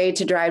his way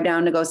to drive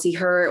down to go see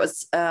her. It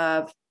was,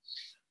 and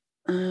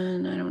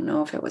I don't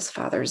know if it was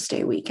Father's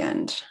Day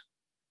weekend.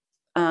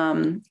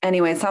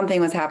 Anyway,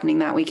 something was happening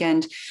that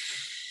weekend.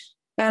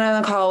 Got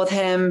on the call with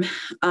him.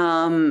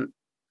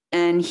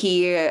 And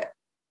he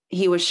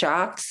was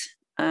shocked.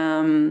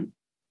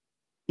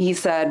 He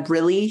said,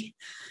 really?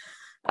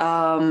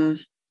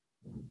 It's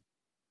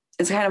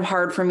kind of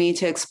hard for me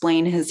to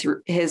explain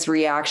his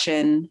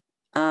reaction.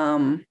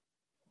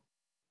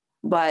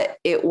 But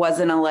it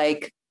wasn't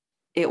a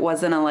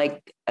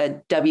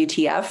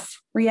WTF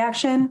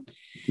reaction.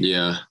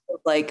 Yeah.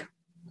 Like,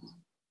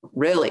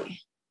 really?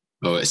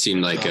 Oh, it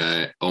seemed like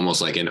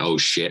almost like an oh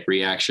shit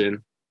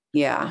reaction.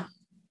 Yeah.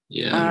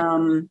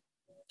 Yeah.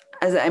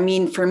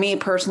 For me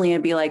personally,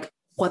 I'd be like,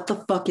 what the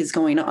fuck is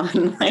going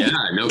on? Like, yeah,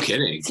 no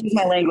kidding. Excuse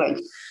my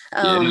language.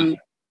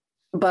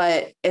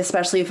 But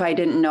especially if I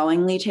didn't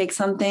knowingly take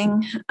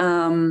something.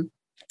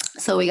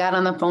 So we got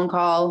on the phone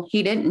call.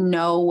 He didn't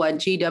know what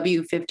GW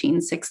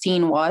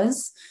 1516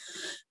 was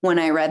when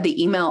I read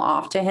the email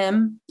off to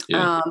him.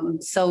 Yeah.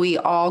 So we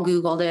all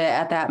Googled it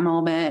at that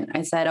moment.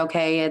 I said,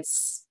 okay,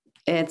 it's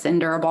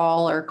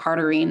Endurobol or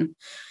Cardarine.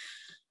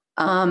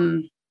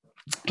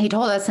 He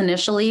told us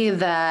initially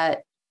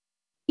that,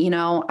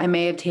 I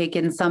may have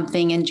taken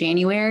something in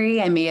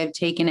January. I may have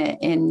taken it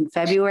in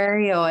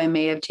February, or I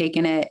may have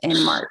taken it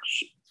in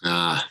March.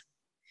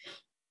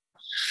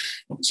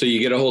 So you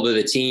get a hold of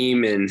the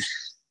team and,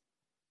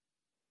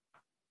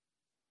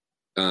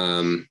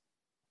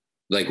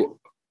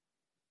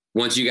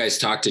 once you guys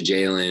talk to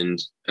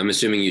Jalen, I'm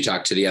assuming you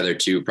talked to the other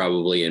two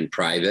probably in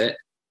private.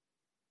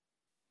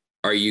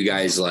 Are you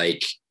guys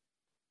like,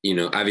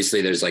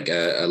 obviously there's like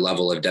a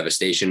level of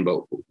devastation,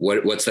 but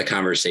what's the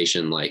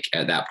conversation like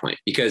at that point?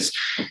 Because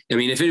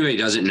if anybody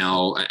doesn't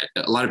know,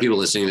 a lot of people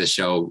listening to this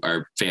show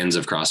are fans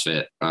of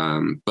CrossFit.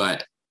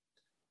 But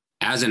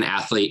as an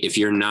athlete, if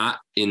you're not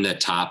in the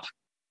top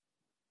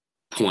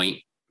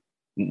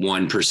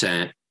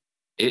 0.1%,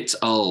 it's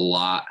a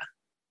lot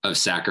of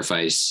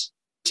sacrifice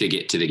to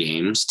get to the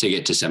games, to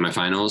get to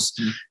semifinals.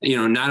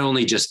 Mm-hmm. Not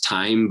only just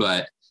time,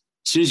 but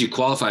as soon as you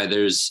qualify,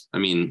 there's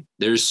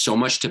so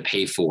much to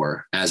pay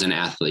for as an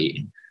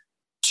athlete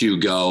to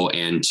go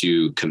and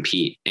to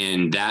compete.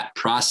 And that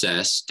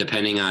process,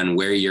 depending on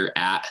where you're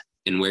at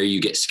and where you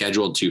get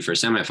scheduled to for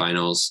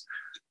semifinals,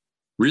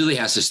 really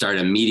has to start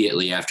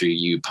immediately after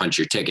you punch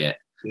your ticket.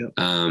 Yep.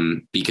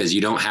 Because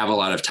you don't have a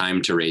lot of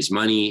time to raise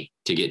money,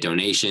 to get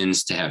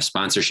donations, to have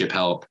sponsorship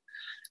help.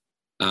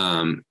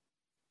 2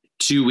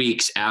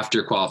 weeks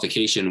after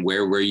qualification,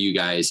 where were you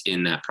guys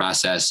in that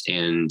process?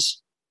 And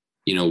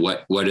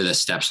what do the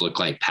steps look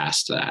like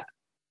past that?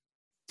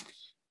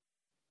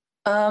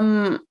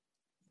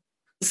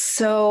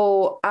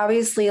 So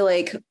obviously,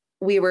 like,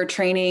 we were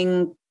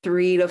training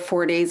 3 to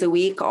 4 days a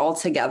week all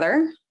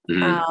together.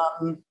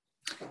 Mm-hmm.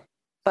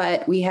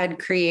 But we had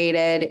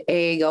created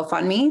a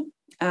GoFundMe.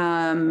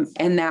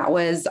 And that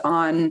was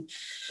on,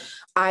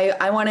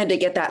 I wanted to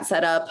get that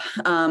set up.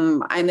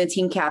 I'm the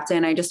team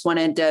captain. I just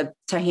wanted to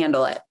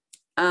handle it.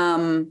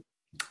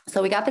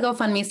 So we got the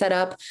GoFundMe set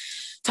up,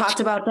 talked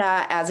about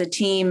that as a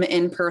team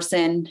in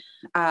person.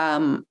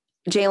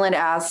 Jalen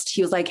asked,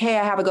 he was like, hey,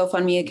 I have a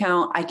GoFundMe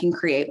account. I can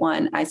create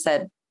one. I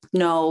said,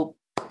 no,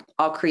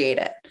 I'll create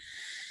it.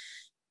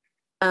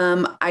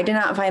 I did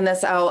not find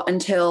this out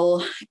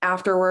until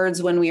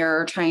afterwards when we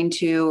were trying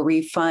to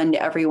refund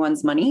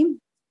everyone's money,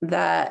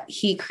 that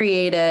he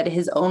created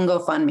his own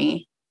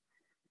GoFundMe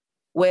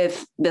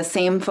with the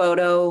same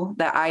photo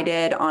that I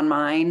did on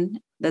mine,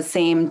 the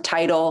same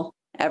title,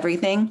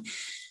 everything.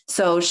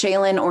 So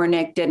Shaylin or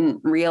Nick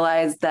didn't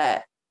realize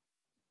that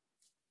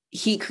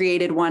he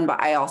created one,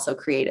 but I also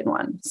created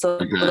one. So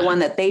the one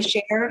that they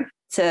shared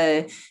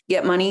to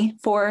get money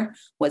for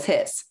was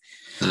his.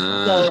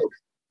 So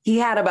he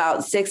had about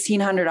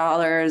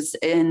 $1,600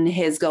 in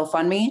his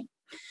GoFundMe.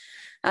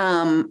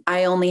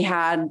 I only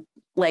had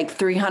like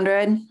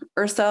 300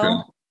 or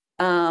so,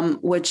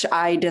 which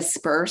I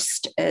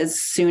dispersed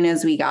as soon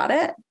as we got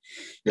it,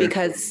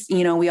 because,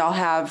 we all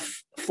have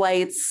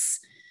flights,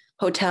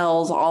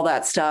 hotels, all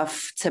that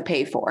stuff to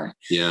pay for.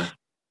 Yeah.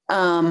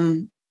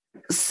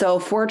 So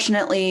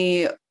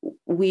fortunately,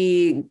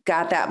 we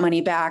got that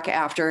money back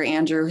after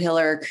Andrew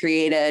Hiller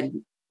created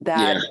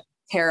that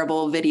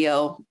terrible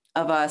video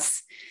of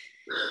us.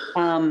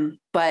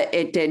 But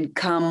it did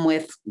come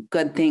with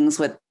good things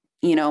with,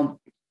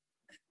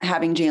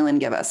 having Jalen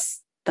give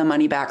us the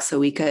money back so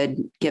we could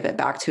give it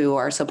back to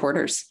our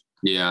supporters.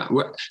 Yeah.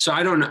 So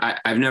I don't know.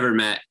 I've never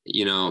met,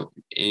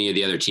 any of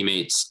the other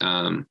teammates.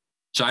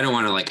 So I don't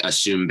want to like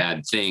assume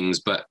bad things,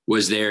 but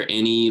was there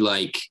any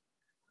like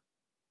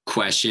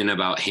question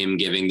about him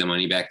giving the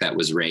money back that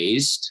was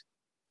raised?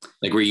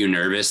 Like, were you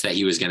nervous that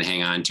he was going to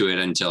hang on to it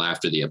until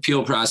after the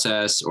appeal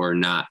process, or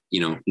not,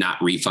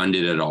 not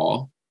refunded at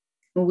all?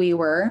 We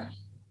were.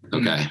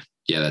 Okay.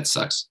 Yeah, that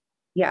sucks.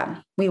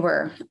 Yeah, we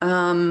were.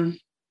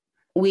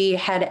 We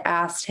had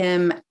asked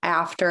him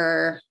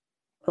after,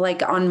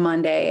 like on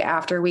Monday,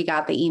 after we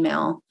got the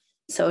email.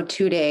 So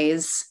 2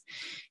 days,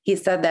 he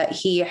said that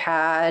he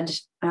had,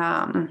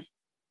 I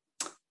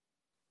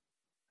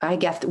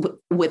guess,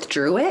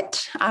 withdrew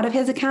it out of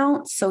his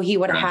account. So he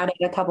would have had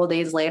it a couple of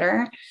days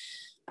later.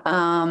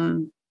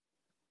 And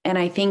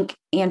I think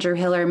Andrew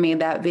Hiller made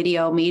that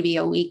video maybe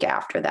a week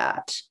after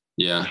that.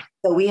 Yeah.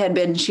 So we had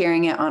been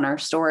sharing it on our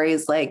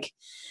stories, like,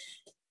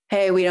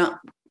 hey, we don't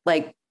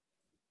like,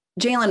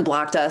 Jalen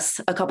blocked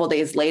us a couple of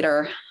days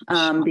later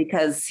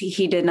because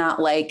he did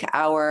not like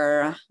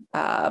our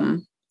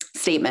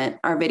statement,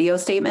 our video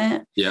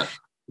statement. Yeah.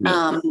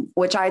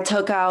 Which I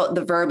took out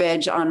the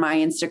verbiage on my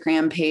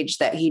Instagram page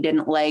that he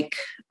didn't like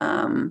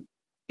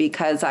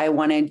because I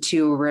wanted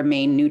to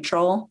remain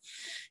neutral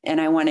and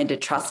I wanted to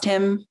trust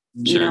him,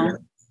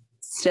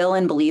 still,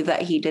 and believe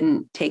that he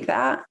didn't take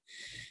that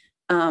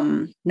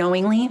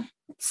knowingly.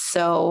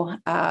 So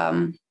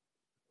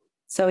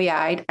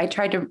yeah, I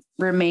tried to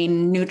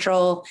remain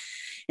neutral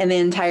in the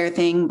entire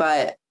thing,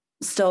 but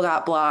still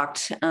got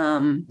blocked.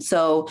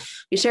 So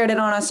we shared it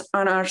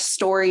on our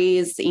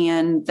stories,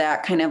 and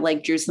that kind of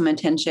like drew some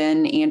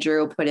attention.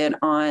 Andrew put it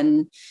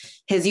on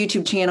his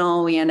YouTube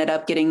channel. We ended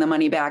up getting the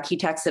money back. He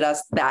texted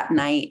us that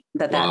night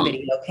that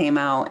video came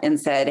out and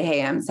said,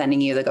 hey, I'm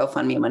sending you the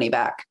GoFundMe money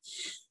back.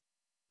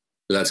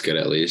 That's good.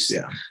 At least.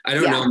 Yeah. I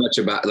don't know much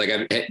about,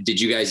 like, did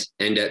you guys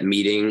end up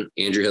meeting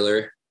Andrew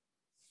Hiller?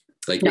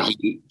 Like, did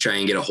he try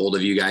and get a hold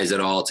of you guys at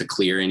all to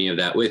clear any of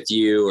that with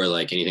you, or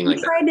like anything like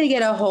that? Tried to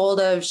get a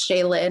hold of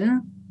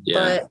Shaylin,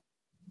 but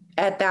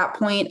at that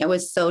point it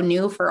was so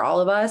new for all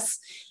of us.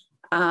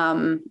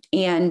 And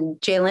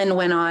Jalen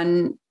went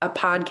on a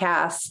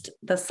podcast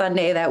the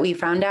Sunday that we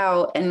found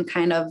out and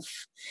kind of,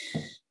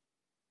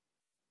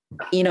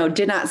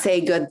 did not say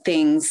good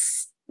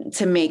things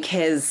to make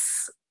his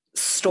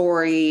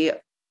story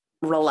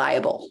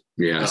reliable.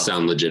 Yeah.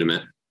 Sound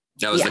legitimate.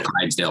 That was the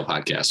Clydesdale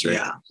podcast,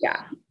 right?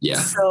 Yeah.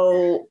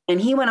 So,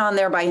 and he went on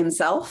there by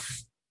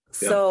himself.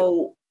 Yeah.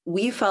 So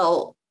we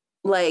felt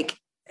like,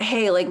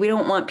 hey, like, we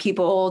don't want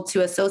people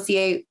to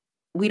associate.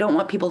 We don't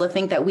want people to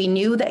think that we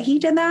knew that he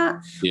did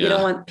that. Yeah. We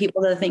don't want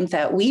people to think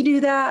that we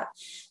do that.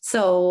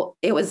 So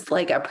it was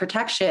like a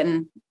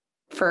protection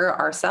for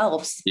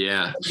ourselves.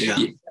 Yeah. Yeah.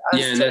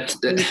 And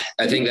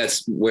I think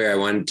that's where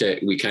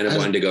we kind of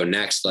wanted to go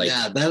next. Like,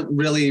 yeah, that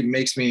really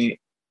makes me,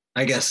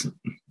 I guess,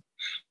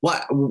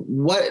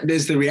 what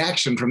is the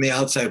reaction from the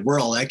outside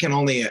world? I can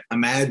only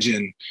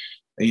imagine,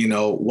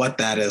 what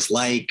that is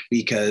like,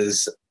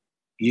 because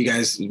you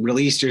guys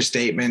released your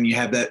statement, you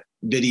have that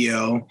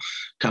video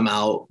come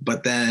out,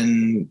 but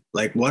then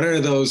like, what are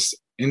those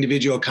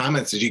individual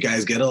comments? Did you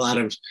guys get a lot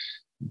of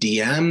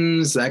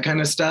DMs, that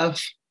kind of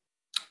stuff?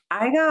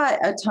 I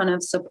got a ton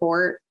of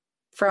support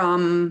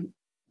from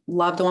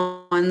loved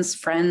ones,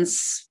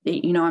 friends.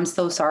 I'm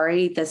so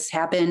sorry this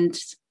happened.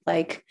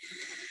 Like,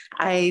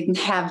 I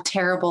have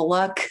terrible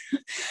luck.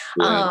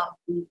 Right.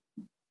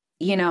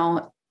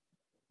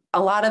 A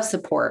lot of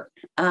support.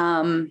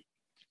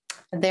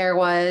 There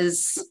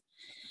was,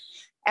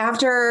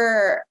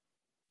 after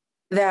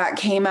that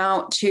came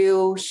out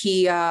too,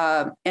 he,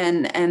 and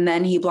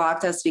then he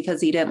blocked us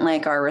because he didn't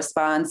like our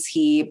response.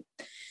 He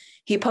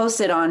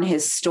posted on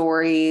his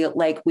story,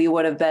 like, we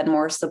would have been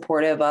more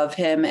supportive of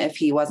him if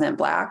he wasn't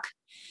Black.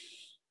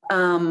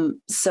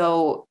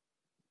 So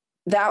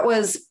that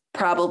was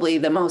probably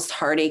the most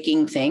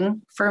heartaching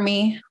thing for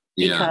me,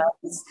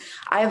 because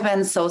I've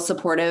been so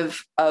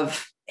supportive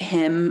of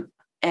him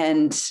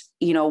and,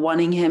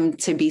 wanting him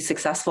to be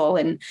successful.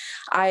 And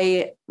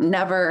I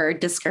never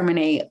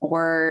discriminate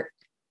or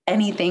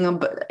anything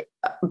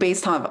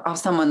based on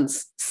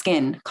someone's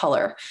skin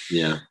color.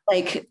 Yeah.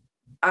 Like,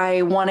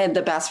 I wanted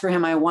the best for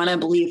him. I want to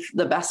believe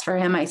the best for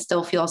him. I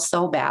still feel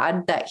so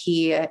bad that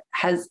he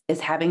is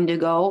having to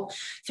go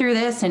through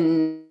this.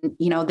 And,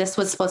 this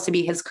was supposed to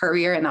be his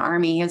career in the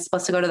Army. He was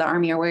supposed to go to the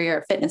Army or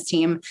Warrior Fitness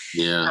team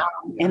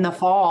in the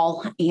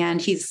fall.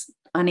 And he's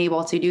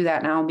unable to do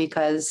that now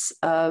because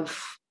of,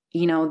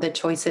 the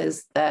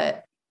choices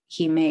that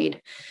he made.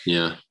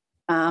 Yeah.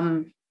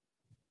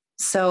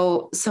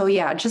 So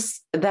yeah,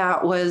 just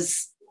that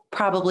was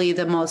probably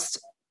the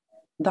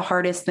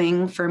hardest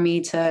thing for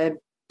me to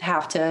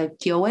have to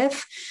deal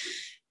with,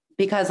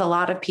 because a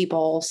lot of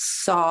people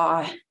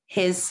saw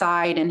his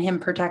side and him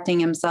protecting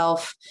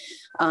himself,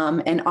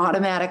 and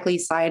automatically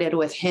sided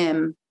with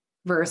him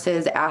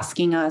versus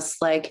asking us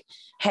like,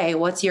 hey,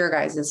 what's your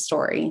guys'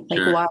 story? Like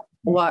Sure.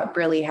 what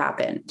really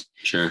happened?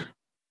 Sure.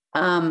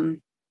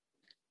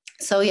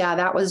 So yeah,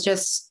 that was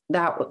just,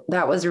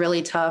 that was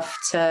really tough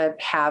to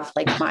have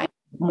like my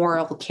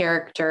moral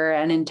character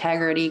and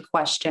integrity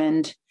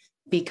questioned,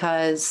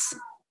 because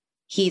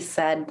he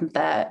said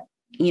that,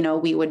 you know,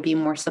 we would be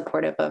more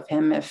supportive of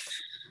him if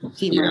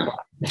he moved on.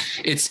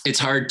 It's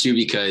hard too,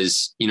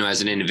 because, you know,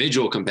 as an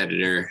individual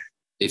competitor,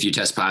 if you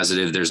test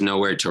positive, there's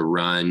nowhere to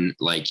run.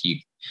 Like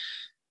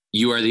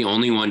you are the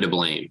only one to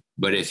blame.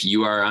 But if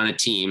you are on a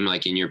team,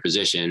 like in your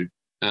position,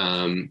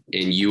 and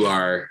you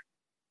are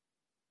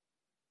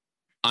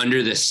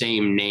under the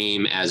same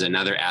name as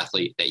another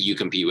athlete that you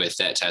compete with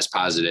that tests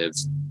positive,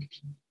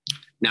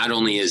 not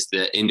only is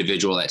the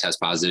individual that tests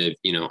positive,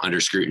 you know,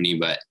 under scrutiny,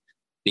 but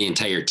the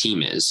entire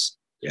team is.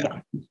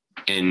 Yeah.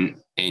 And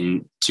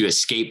to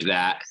escape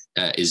that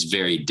is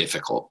very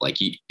difficult. Like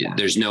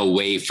there's no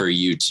way for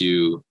you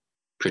to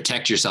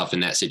protect yourself in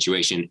that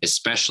situation,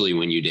 especially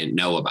when you didn't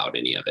know about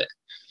any of it.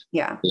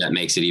 Yeah. That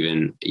makes it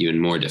even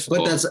more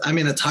difficult. But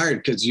it's hard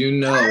because, you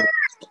know,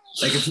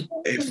 like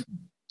if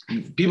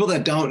people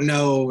that don't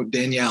know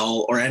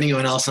Danielle or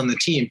anyone else on the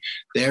team,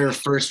 their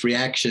first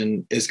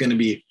reaction is going to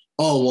be,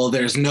 oh, well,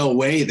 there's no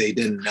way they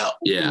didn't know.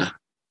 Yeah.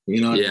 You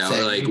know what yeah. I'm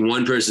saying? Like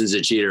one person's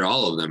a cheater,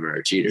 all of them are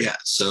a cheater. Yeah.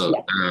 So,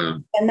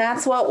 and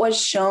that's what was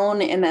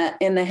shown in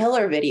the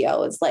Hiller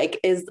video, is like,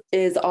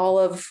 is all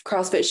of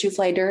CrossFit Shoe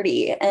Fly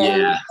dirty?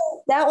 And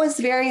that was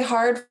very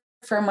hard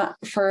for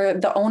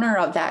the owner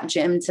of that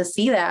gym to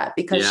see that,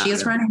 because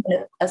she's running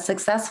a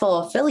successful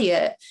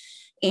affiliate,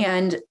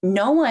 and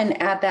no one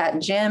at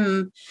that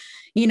gym,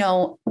 you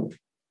know,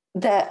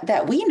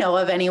 that we know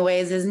of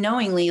anyways, is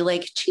knowingly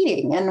like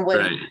cheating and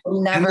would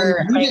never.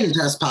 And you didn't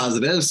test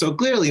positive, so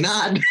clearly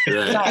not.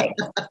 Right.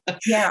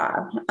 Yeah.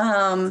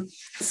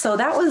 So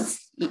that was,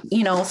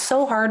 you know,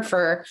 so hard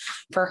for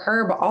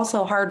her, but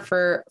also hard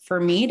for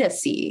me to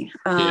see.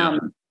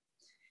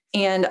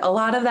 And a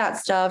lot of that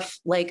stuff,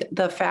 like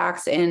the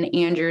facts in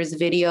Andrew's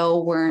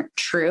video, weren't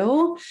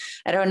true.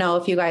 I don't know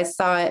if you guys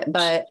saw it,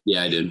 but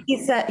yeah, I did. He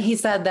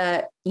said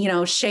that, you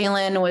know,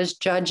 Shaylin was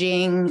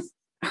judging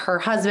her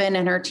husband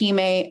and her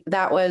teammate.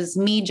 That was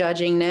me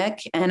judging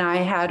Nick. And I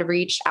had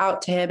reached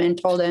out to him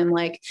and told him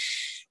like,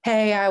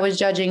 hey, I was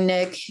judging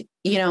Nick,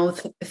 you know,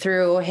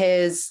 through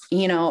his,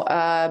 you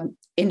know,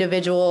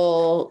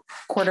 individual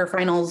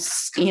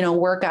quarterfinals, you know,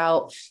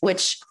 workout,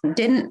 which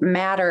didn't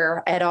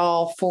matter at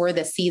all for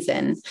the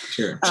season.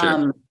 Sure.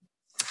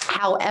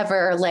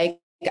 However, like,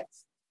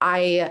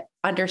 I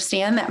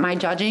understand that my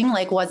judging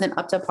like wasn't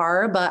up to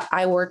par, but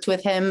I worked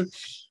with him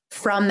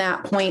from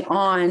that point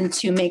on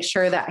to make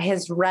sure that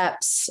his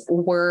reps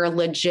were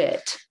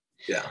legit.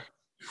 Yeah.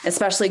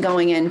 Especially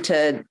going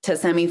into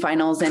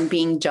semifinals and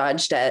being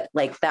judged at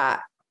like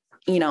that,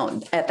 you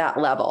know, at that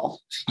level.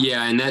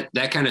 Yeah. And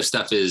that kind of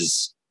stuff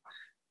is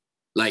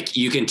like,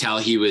 you can tell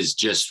he was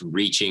just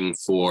reaching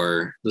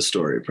for the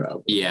story,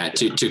 probably. Yeah.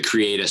 To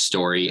create a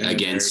story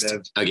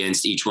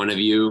against each one of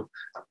you,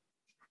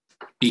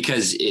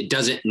 because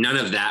none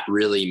of that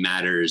really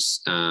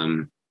matters.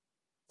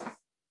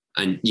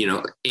 And, you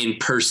know, in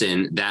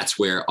person, that's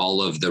where all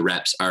of the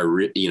reps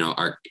are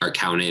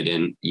counted.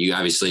 And you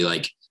obviously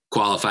like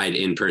qualified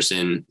in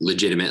person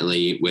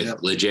legitimately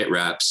with legit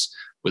reps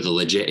with a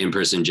legit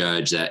in-person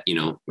judge that, you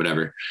know,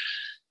 whatever.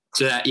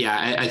 So that,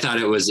 I thought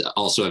it was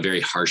also a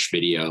very harsh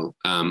video.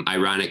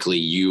 Ironically,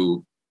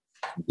 you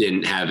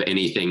didn't have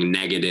anything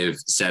negative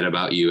said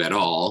about you at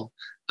all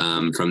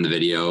from the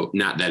video.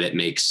 Not that it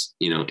makes,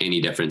 you know,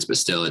 any difference, but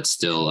still, it's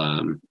still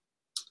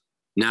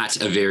not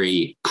a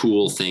very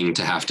cool thing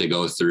to have to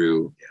go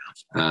through,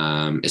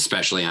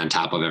 especially on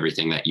top of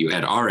everything that you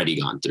had already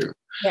gone through.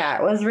 Yeah,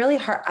 it was really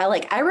hard.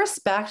 I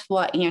respect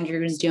what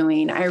Andrew's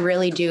doing. I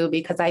really do,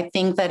 because I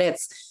think that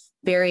it's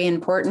very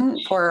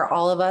important for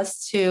all of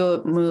us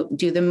to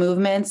do the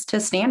movements to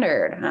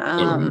standard.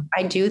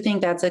 I do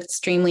think that's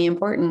extremely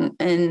important.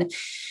 And,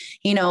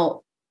 you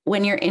know,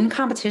 when you're in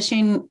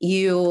competition,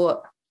 you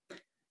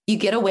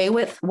get away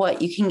with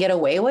what you can get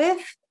away with,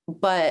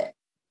 but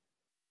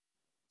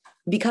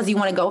because you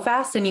want to go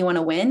fast and you want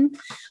to win,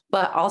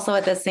 but also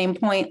at the same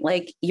point,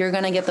 like, you're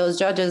going to get those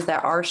judges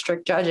that are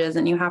strict judges,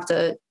 and you have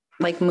to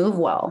like move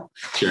well.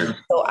 Sure.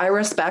 So I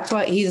respect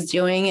what he's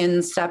doing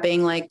and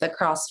stepping like the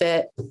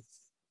CrossFit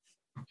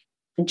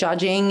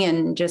judging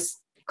and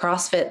just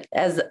CrossFit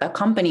as a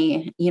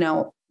company, you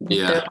know,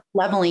 they're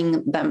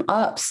leveling them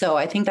up. So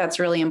I think that's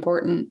really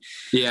important.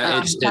 Yeah. I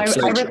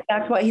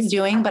respect what he's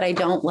doing, but I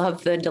don't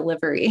love the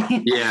delivery.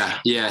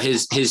 Yeah.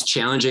 His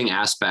challenging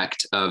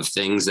aspect of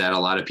things that a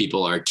lot of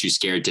people are too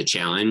scared to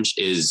challenge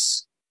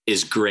is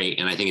great.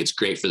 And I think it's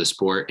great for the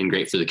sport and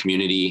great for the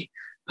community.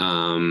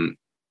 But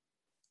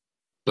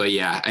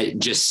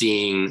just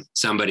seeing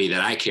somebody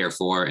that I care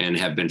for and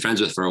have been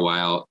friends with for a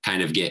while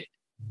kind of get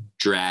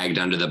dragged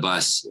under the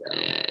bus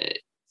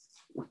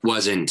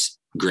wasn't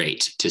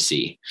great to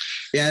see.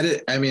 Yeah.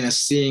 I mean,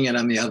 seeing it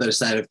on the other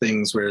side of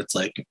things where it's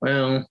like,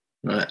 well,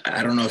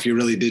 I don't know if you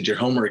really did your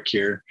homework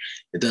here.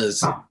 It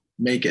does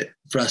make it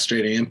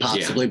frustrating and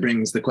possibly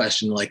brings the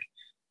question, like,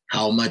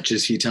 how much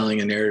is he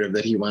telling a narrative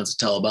that he wants to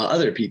tell about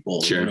other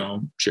people? Sure. You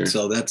know? Sure.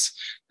 So that's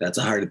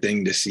a hard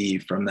thing to see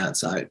from that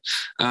side.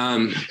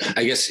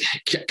 I guess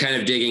kind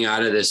of digging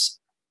out of this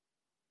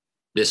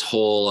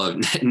whole of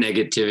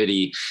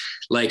negativity,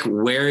 like,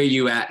 where are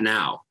you at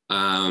now?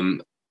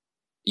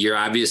 You're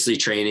obviously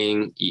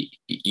training.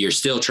 You're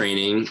still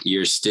training.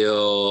 You're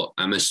still,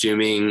 I'm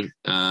assuming,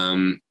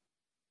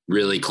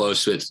 really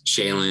close with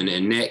Shaylin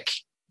and Nick.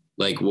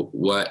 Like,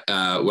 what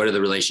are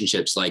the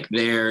relationships like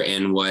there,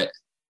 and what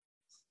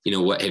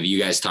have you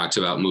guys talked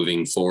about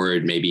moving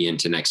forward, maybe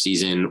into next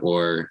season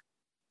or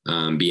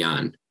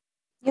beyond?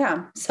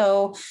 Yeah.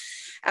 So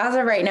as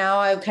of right now,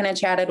 I've kind of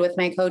chatted with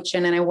my coach,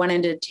 and I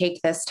wanted to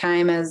take this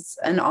time as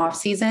an off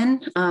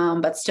season,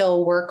 but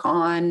still work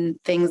on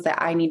things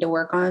that I need to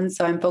work on.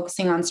 So I'm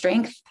focusing on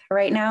strength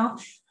right now.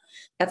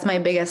 That's my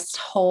biggest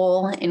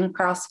hole in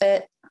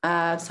CrossFit.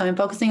 So I'm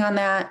focusing on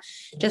that,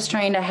 just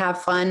trying to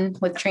have fun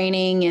with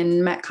training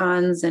and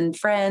Metcons and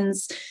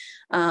friends.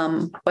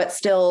 But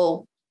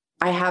still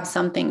I have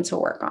something to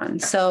work on.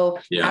 So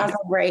as of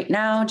right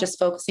now, just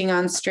focusing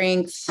on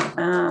strength.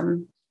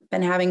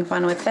 Been having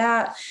fun with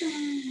that.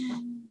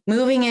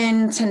 Moving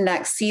into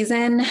next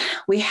season,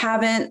 we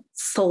haven't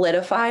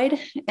solidified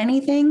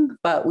anything,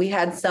 but we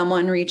had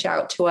someone reach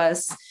out to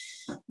us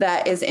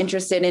that is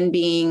interested in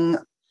being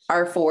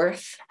our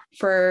fourth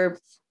for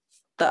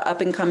the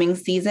up and coming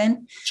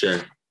season.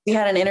 Sure. We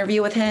had an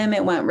interview with him.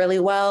 It went really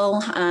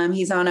well.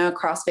 He's on a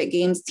CrossFit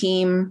Games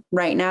team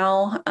right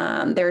now.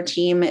 Their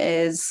team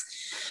is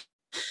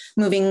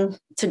moving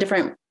to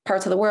different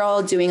parts of the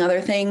world, doing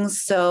other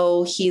things.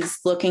 So he's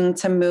looking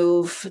to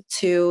move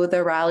to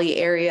the Raleigh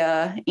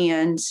area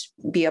and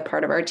be a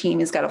part of our team.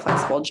 He's got a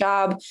flexible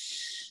job.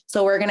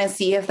 So we're going to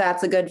see if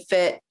that's a good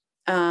fit.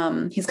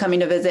 He's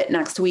coming to visit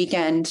next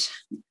weekend.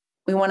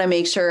 We want to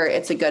make sure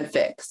it's a good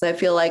fit, because I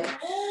feel like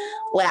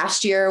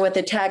last year with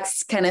the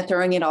text kind of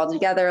throwing it all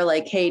together,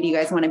 like, hey, do you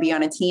guys want to be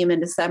on a team in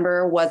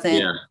December,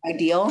 wasn't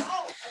ideal.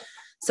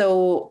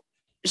 So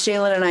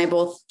Shaylin and I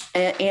both,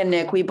 and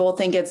Nick, we both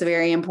think it's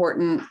very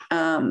important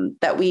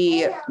that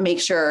we make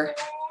sure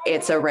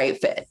it's a right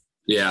fit.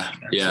 Yeah.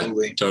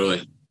 Absolutely. Yeah,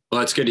 totally.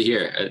 Well, it's good to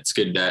hear. It's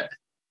good that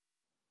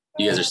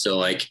you guys are still,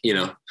 like,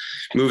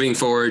 moving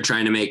forward,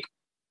 trying to make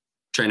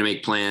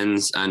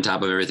plans on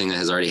top of everything that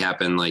has already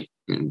happened, like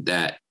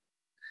that.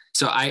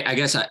 So I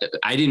guess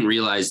I didn't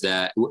realize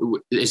that.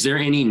 Is there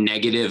any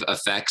negative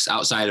effects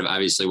outside of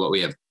obviously what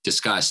we have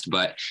discussed,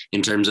 but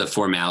in terms of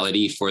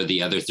formality for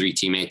the other three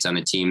teammates on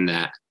a team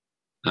that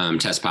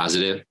test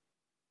positive?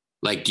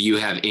 Like, do you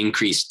have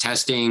increased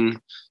testing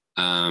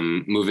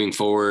moving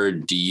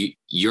forward?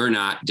 You're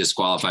not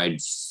disqualified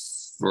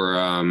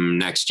for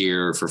next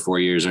year or for 4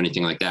 years or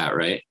anything like that,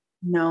 right?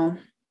 No,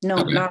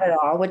 okay. Not at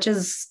all, which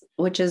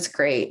is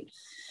great.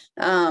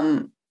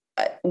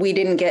 We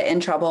didn't get in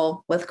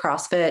trouble with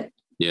CrossFit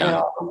at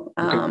all.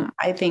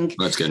 I think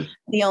that's good.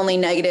 The only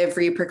negative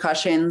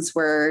repercussions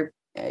were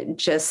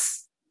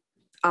just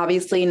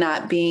obviously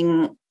not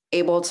being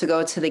able to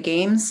go to the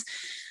games,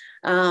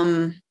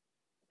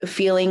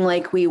 feeling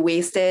like we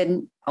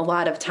wasted a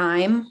lot of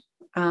time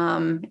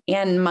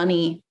and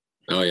money.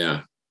 Oh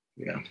yeah.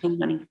 And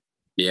money.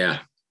 Yeah.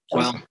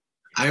 Well,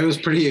 I was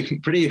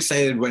pretty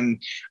excited when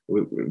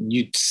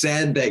you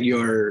said that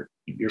your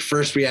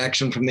first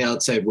reaction from the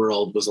outside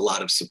world was a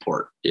lot of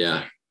support.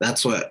 Yeah.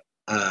 That's what,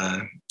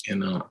 I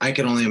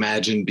can only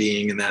imagine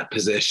being in that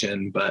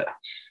position, but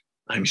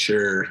I'm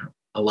sure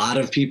a lot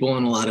of people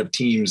and a lot of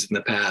teams in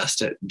the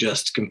past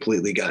just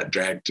completely got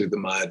dragged through the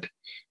mud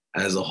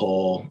as a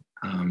whole.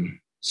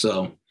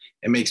 So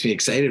it makes me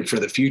excited for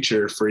the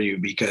future for you,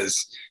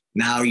 because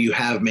now you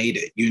have made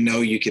it,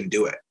 you can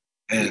do it.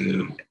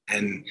 And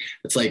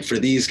it's like for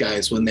these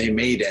guys, when they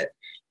made it,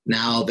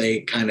 now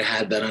they kind of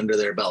had that under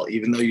their belt,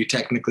 even though you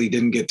technically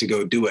didn't get to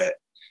go do it.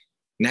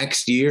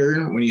 Next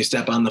year, when you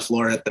step on the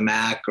floor at the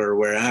MAC or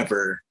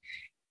wherever,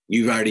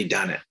 you've already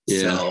done it.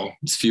 Yeah. So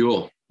it's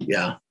fuel.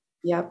 Yeah.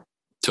 Yep.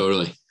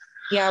 Totally.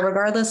 Yeah.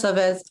 Regardless of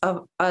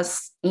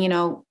us,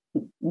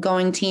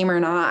 going team or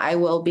not, I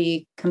will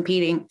be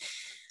competing.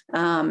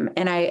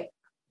 And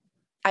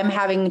I'm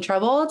having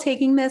trouble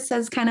taking this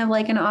as kind of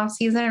like an off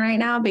season right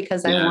now,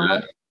 because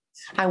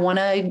I want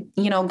to,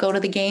 go to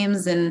the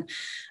games. And,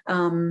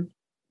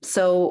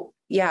 so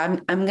yeah,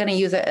 I'm going to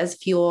use it as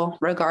fuel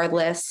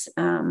regardless.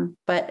 And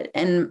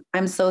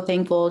I'm so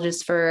thankful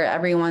just for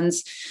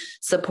everyone's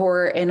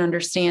support and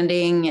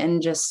understanding,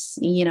 and just,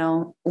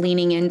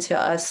 leaning into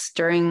us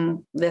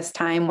during this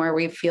time where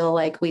we feel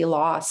like we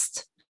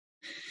lost.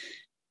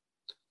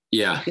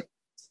 Yeah.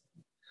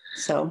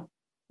 So.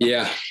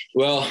 Yeah.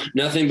 Well,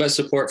 nothing but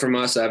support from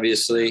us,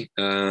 obviously.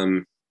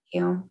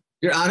 Yeah.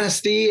 Your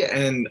honesty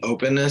and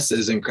openness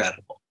is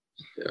incredible.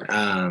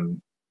 Yeah.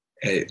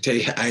 It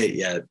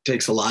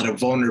takes a lot of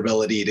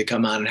vulnerability to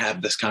come on and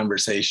have this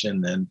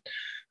conversation. And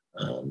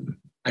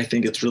I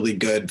think it's really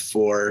good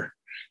for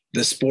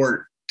the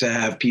sport to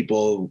have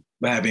people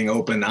having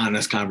open,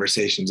 honest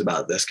conversations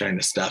about this kind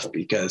of stuff,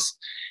 because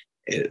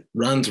it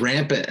runs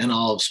rampant in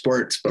all of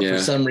sports. But for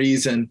some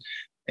reason,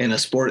 in a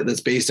sport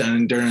that's based on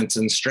endurance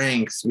and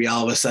strength, we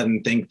all of a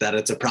sudden think that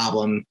it's a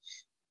problem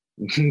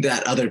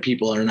that other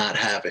people are not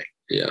having.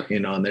 Yeah.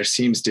 And there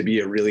seems to be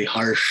a really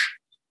harsh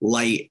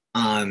light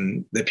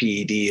on the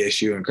PED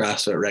issue in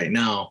CrossFit right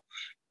now,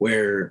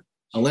 where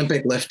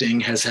Olympic lifting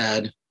has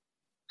had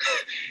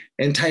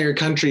entire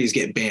countries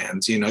get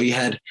bans. You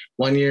had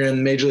one year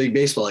in Major League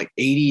Baseball, like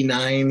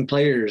 89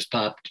 players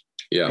popped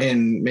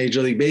in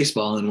Major League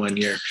Baseball in 1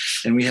 year.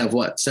 And we have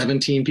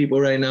 17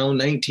 people right now?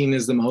 19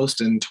 is the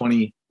most in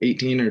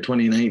 2018 or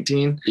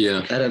 2019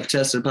 that have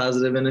tested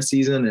positive in a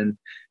season.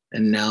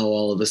 And now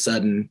all of a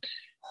sudden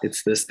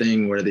it's this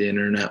thing where the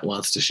internet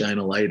wants to shine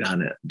a light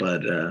on it.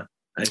 But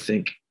I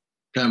think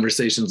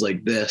conversations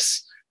like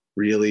this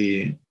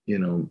really,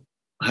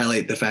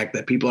 highlight the fact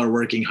that people are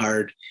working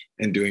hard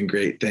and doing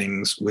great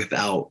things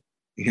without,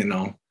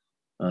 doing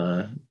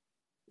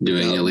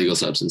illegal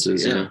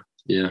substances.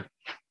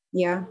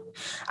 Yeah.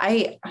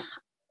 I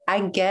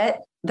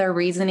get the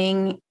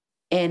reasoning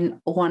in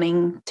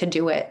wanting to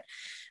do it.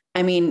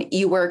 I mean,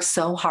 you work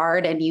so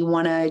hard and you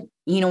want to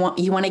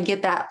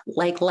get that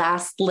like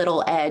last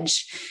little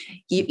edge,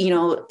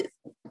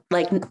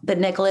 like the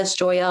Nicholas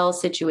Joyelle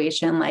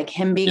situation, like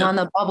him being on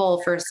the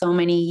bubble for so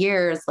many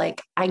years.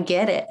 Like, I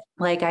get it.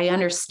 Like, I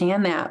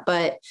understand that,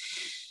 but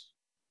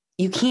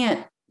you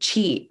can't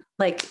cheat.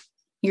 Like,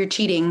 you're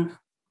cheating,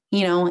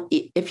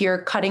 if you're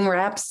cutting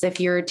reps, if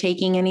you're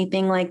taking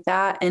anything like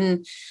that.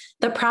 And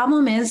the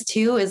problem is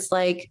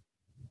like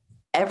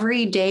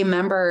everyday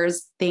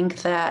members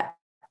think that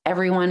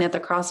everyone at the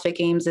CrossFit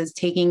Games is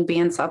taking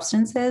banned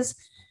substances.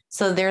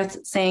 So they're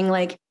saying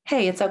like,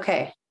 hey, it's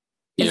okay.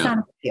 It's not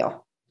a big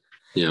deal.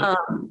 Yeah.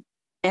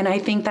 And I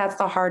think that's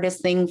the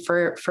hardest thing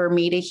for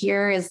me to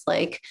hear is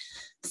like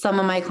some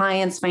of my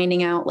clients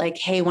finding out like,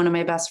 hey, one of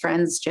my best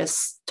friends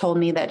just told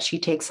me that she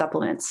takes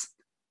supplements,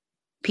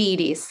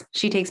 PEDs.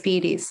 She takes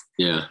PEDs.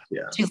 Yeah.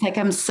 She's like,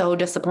 I'm so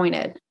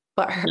disappointed.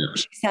 But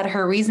she said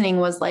her reasoning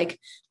was like,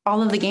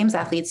 all of the games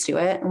athletes do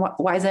it.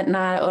 Why is it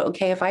not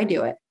okay if I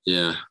do it?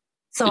 Yeah.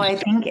 So I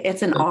think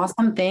it's an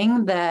awesome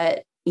thing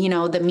that,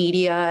 the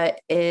media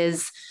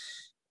is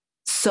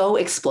so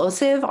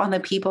explosive on the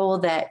people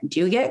that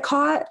do get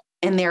caught.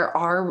 And there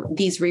are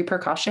these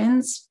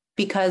repercussions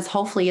because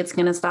hopefully it's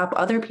going to stop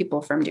other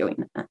people from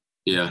doing that.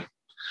 Yeah.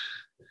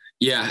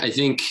 Yeah. I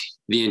think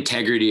the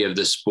integrity of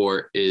the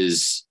sport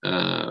is,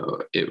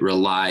 it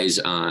relies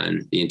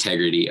on the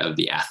integrity of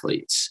the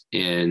athletes.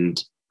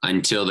 And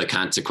until the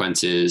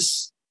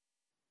consequences,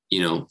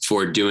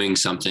 for doing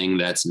something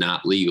that's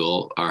not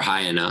legal are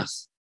high enough,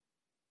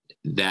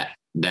 that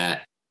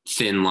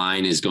thin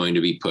line is going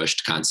to be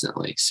pushed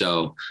constantly.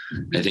 So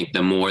I think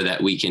the more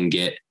that we can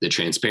get the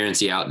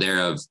transparency out there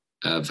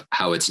of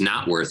how it's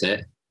not worth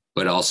it,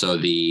 but also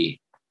the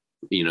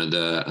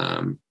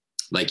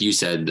like you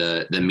said,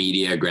 the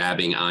media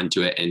grabbing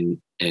onto it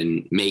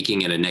and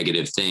making it a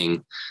negative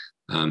thing.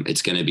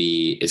 It's going to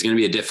be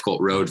a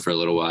difficult road for a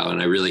little while.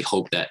 And I really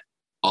hope that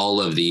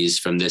all of these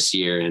from this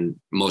year and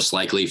most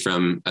likely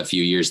from a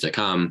few years to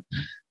come,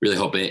 really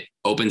hope it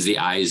opens the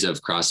eyes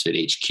of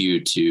CrossFit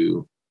HQ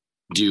to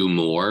do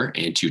more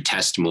and to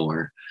test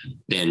more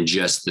than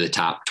just the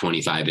top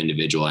 25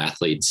 individual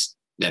athletes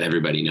that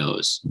everybody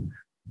knows,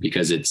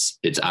 because it's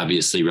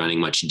obviously running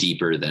much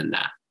deeper than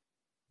that.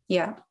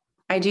 Yeah.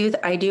 I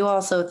do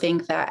also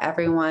think that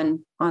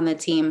everyone on the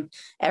team,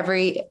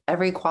 every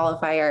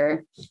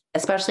qualifier,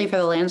 especially for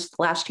the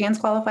last chance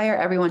qualifier,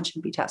 everyone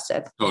should be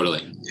tested.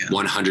 Totally.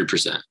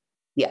 100%.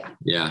 Yeah.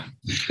 Yeah.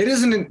 It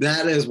isn't,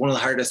 that is one of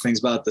the hardest things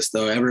about this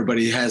though.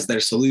 Everybody has their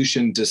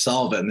solution to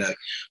solve it, and that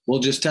we'll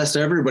just test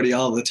everybody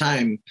all the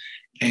time.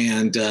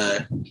 And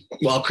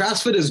while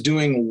CrossFit is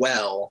doing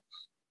well,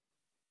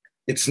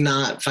 it's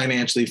not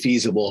financially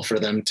feasible for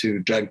them to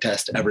drug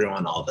test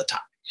everyone all the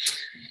time.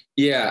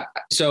 Yeah.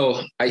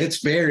 So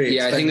it's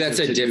very, I think that's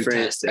a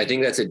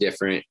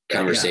different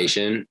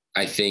conversation. Yeah.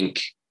 I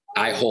think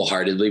I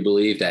wholeheartedly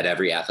believe that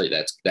every athlete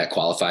that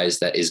qualifies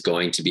that is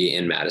going to be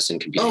in Madison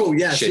competing. Oh,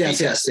 yes.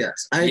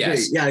 I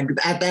agree. Yeah.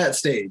 At that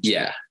stage.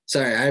 Yeah.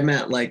 Sorry, I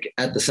meant like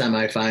at the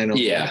semifinal.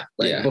 Yeah.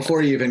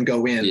 Before you even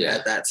go in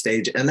at that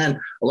stage. And then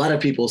a lot of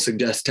people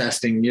suggest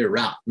testing year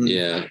round.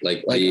 Yeah.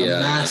 Like a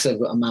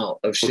massive amount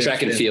of shit. Well,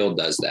 track and field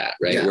does that,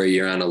 right? Yeah. Where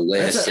you're on a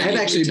list. I've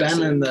actually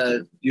been in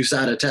the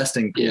USADA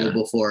testing pool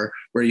before,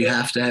 where you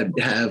have to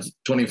have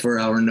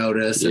 24-hour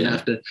notice and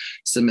have to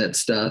submit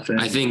stuff. And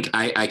I think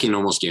I can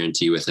almost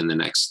guarantee within the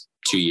next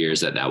 2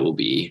 years that will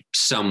be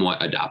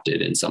somewhat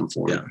adopted in some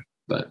form. Yeah.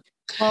 But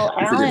well,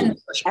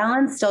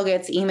 Alan still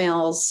gets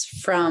emails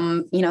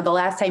from, the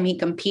last time he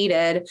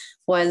competed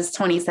was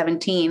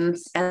 2017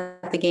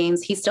 at the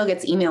games. He still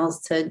gets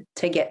emails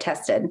to get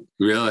tested.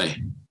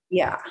 Really?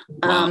 Yeah.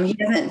 Wow. He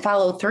doesn't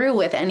follow through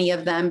with any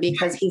of them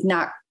because he's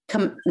not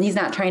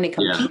trying to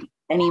compete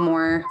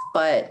anymore.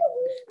 But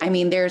I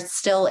mean, there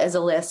still is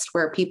a list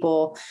where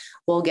people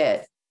will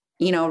get,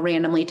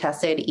 randomly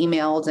tested,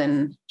 emailed,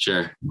 and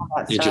sure.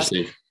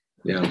 Interesting.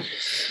 Yeah.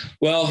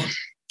 Well,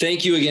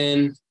 thank you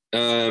again.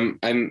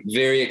 I'm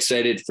very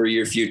excited for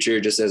your future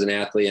just as an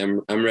athlete.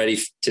 I'm ready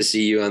to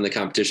see you on the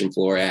competition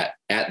floor at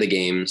the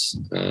games.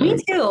 Me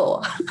too.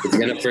 It's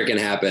going to freaking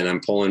happen.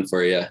 I'm pulling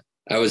for you.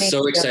 I was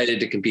so excited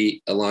to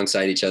compete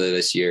alongside each other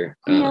this year.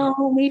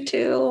 No, me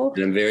too.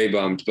 And I'm very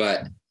bummed,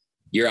 but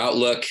your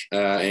outlook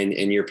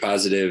and your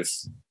positive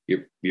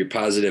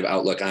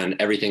outlook on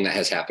everything that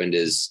has happened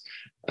is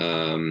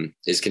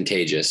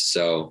contagious.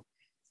 So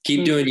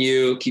keep doing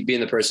you, keep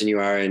being the person you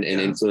are and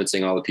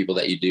influencing all the people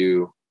that you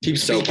do. Keep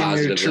speaking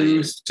your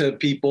truth to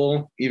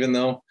people, even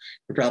though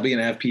you're probably going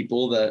to have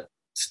people that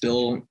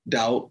still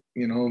doubt,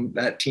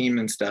 that team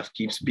and stuff.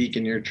 Keep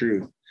speaking your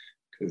truth.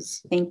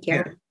 Because thank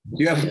you.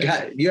 You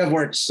have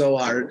worked so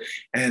hard,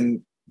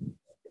 and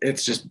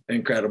it's just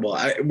incredible.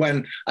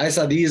 When I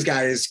saw these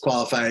guys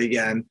qualify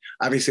again,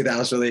 obviously that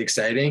was really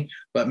exciting,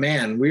 but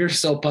man, we were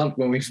so pumped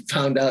when we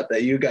found out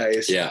that you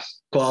guys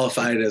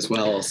qualified as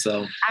well.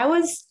 So I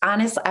was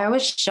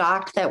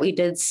shocked that we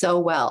did so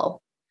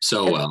well.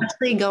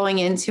 Especially going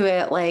into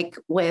it, like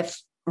with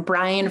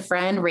Brian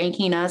Friend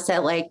ranking us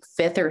at like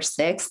 5th or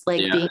 6th,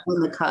 being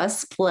on the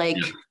cusp,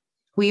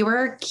 we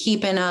were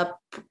keeping up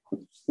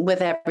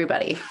with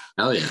everybody.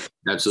 Hell yeah.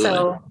 Absolutely.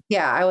 So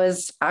yeah, I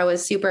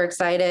was super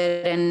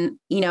excited, and,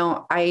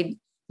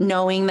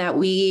 knowing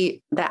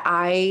that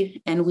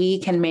I and we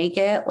can make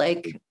it,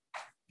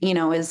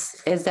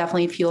 is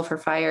definitely fuel for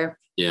fire.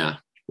 Yeah.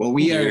 Well,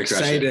 we are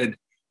excited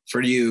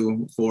for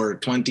you for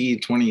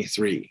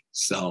 2023.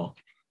 So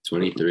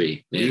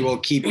 23. Man. We will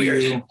keep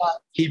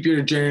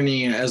your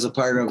journey as a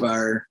part of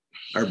our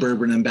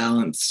Bourbon and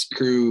Balance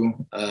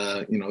crew.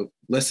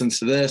 Listens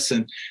to this,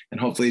 and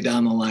hopefully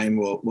down the line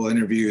we'll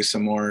interview you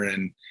some more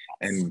and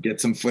get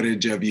some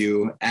footage of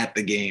you at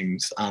the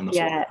games on the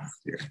floor.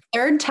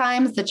 Third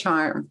time's the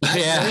charm.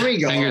 Yeah. There we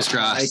go. Fingers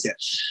crossed. Like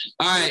it.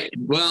 All right.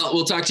 Well,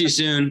 we'll talk to you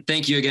soon.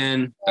 Thank you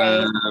again.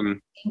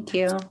 Thank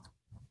you.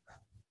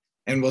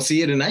 And we'll see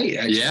you tonight.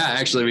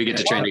 Actually, we get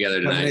to train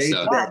together tonight.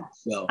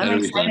 So I'm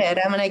excited.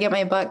 I'm going to get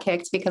my butt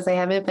kicked because I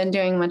haven't been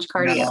doing much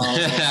cardio.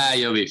 No.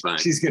 You'll be fine.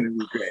 She's going to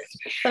be great.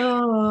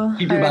 Oh,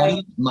 keep your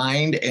body,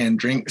 mind, and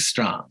drink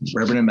strong.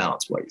 Bourbon and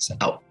Balance, boys.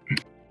 Out.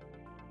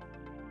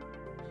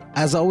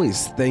 As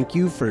always, thank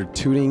you for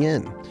tuning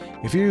in.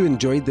 If you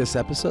enjoyed this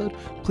episode,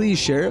 please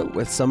share it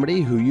with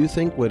somebody who you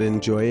think would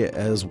enjoy it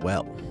as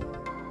well.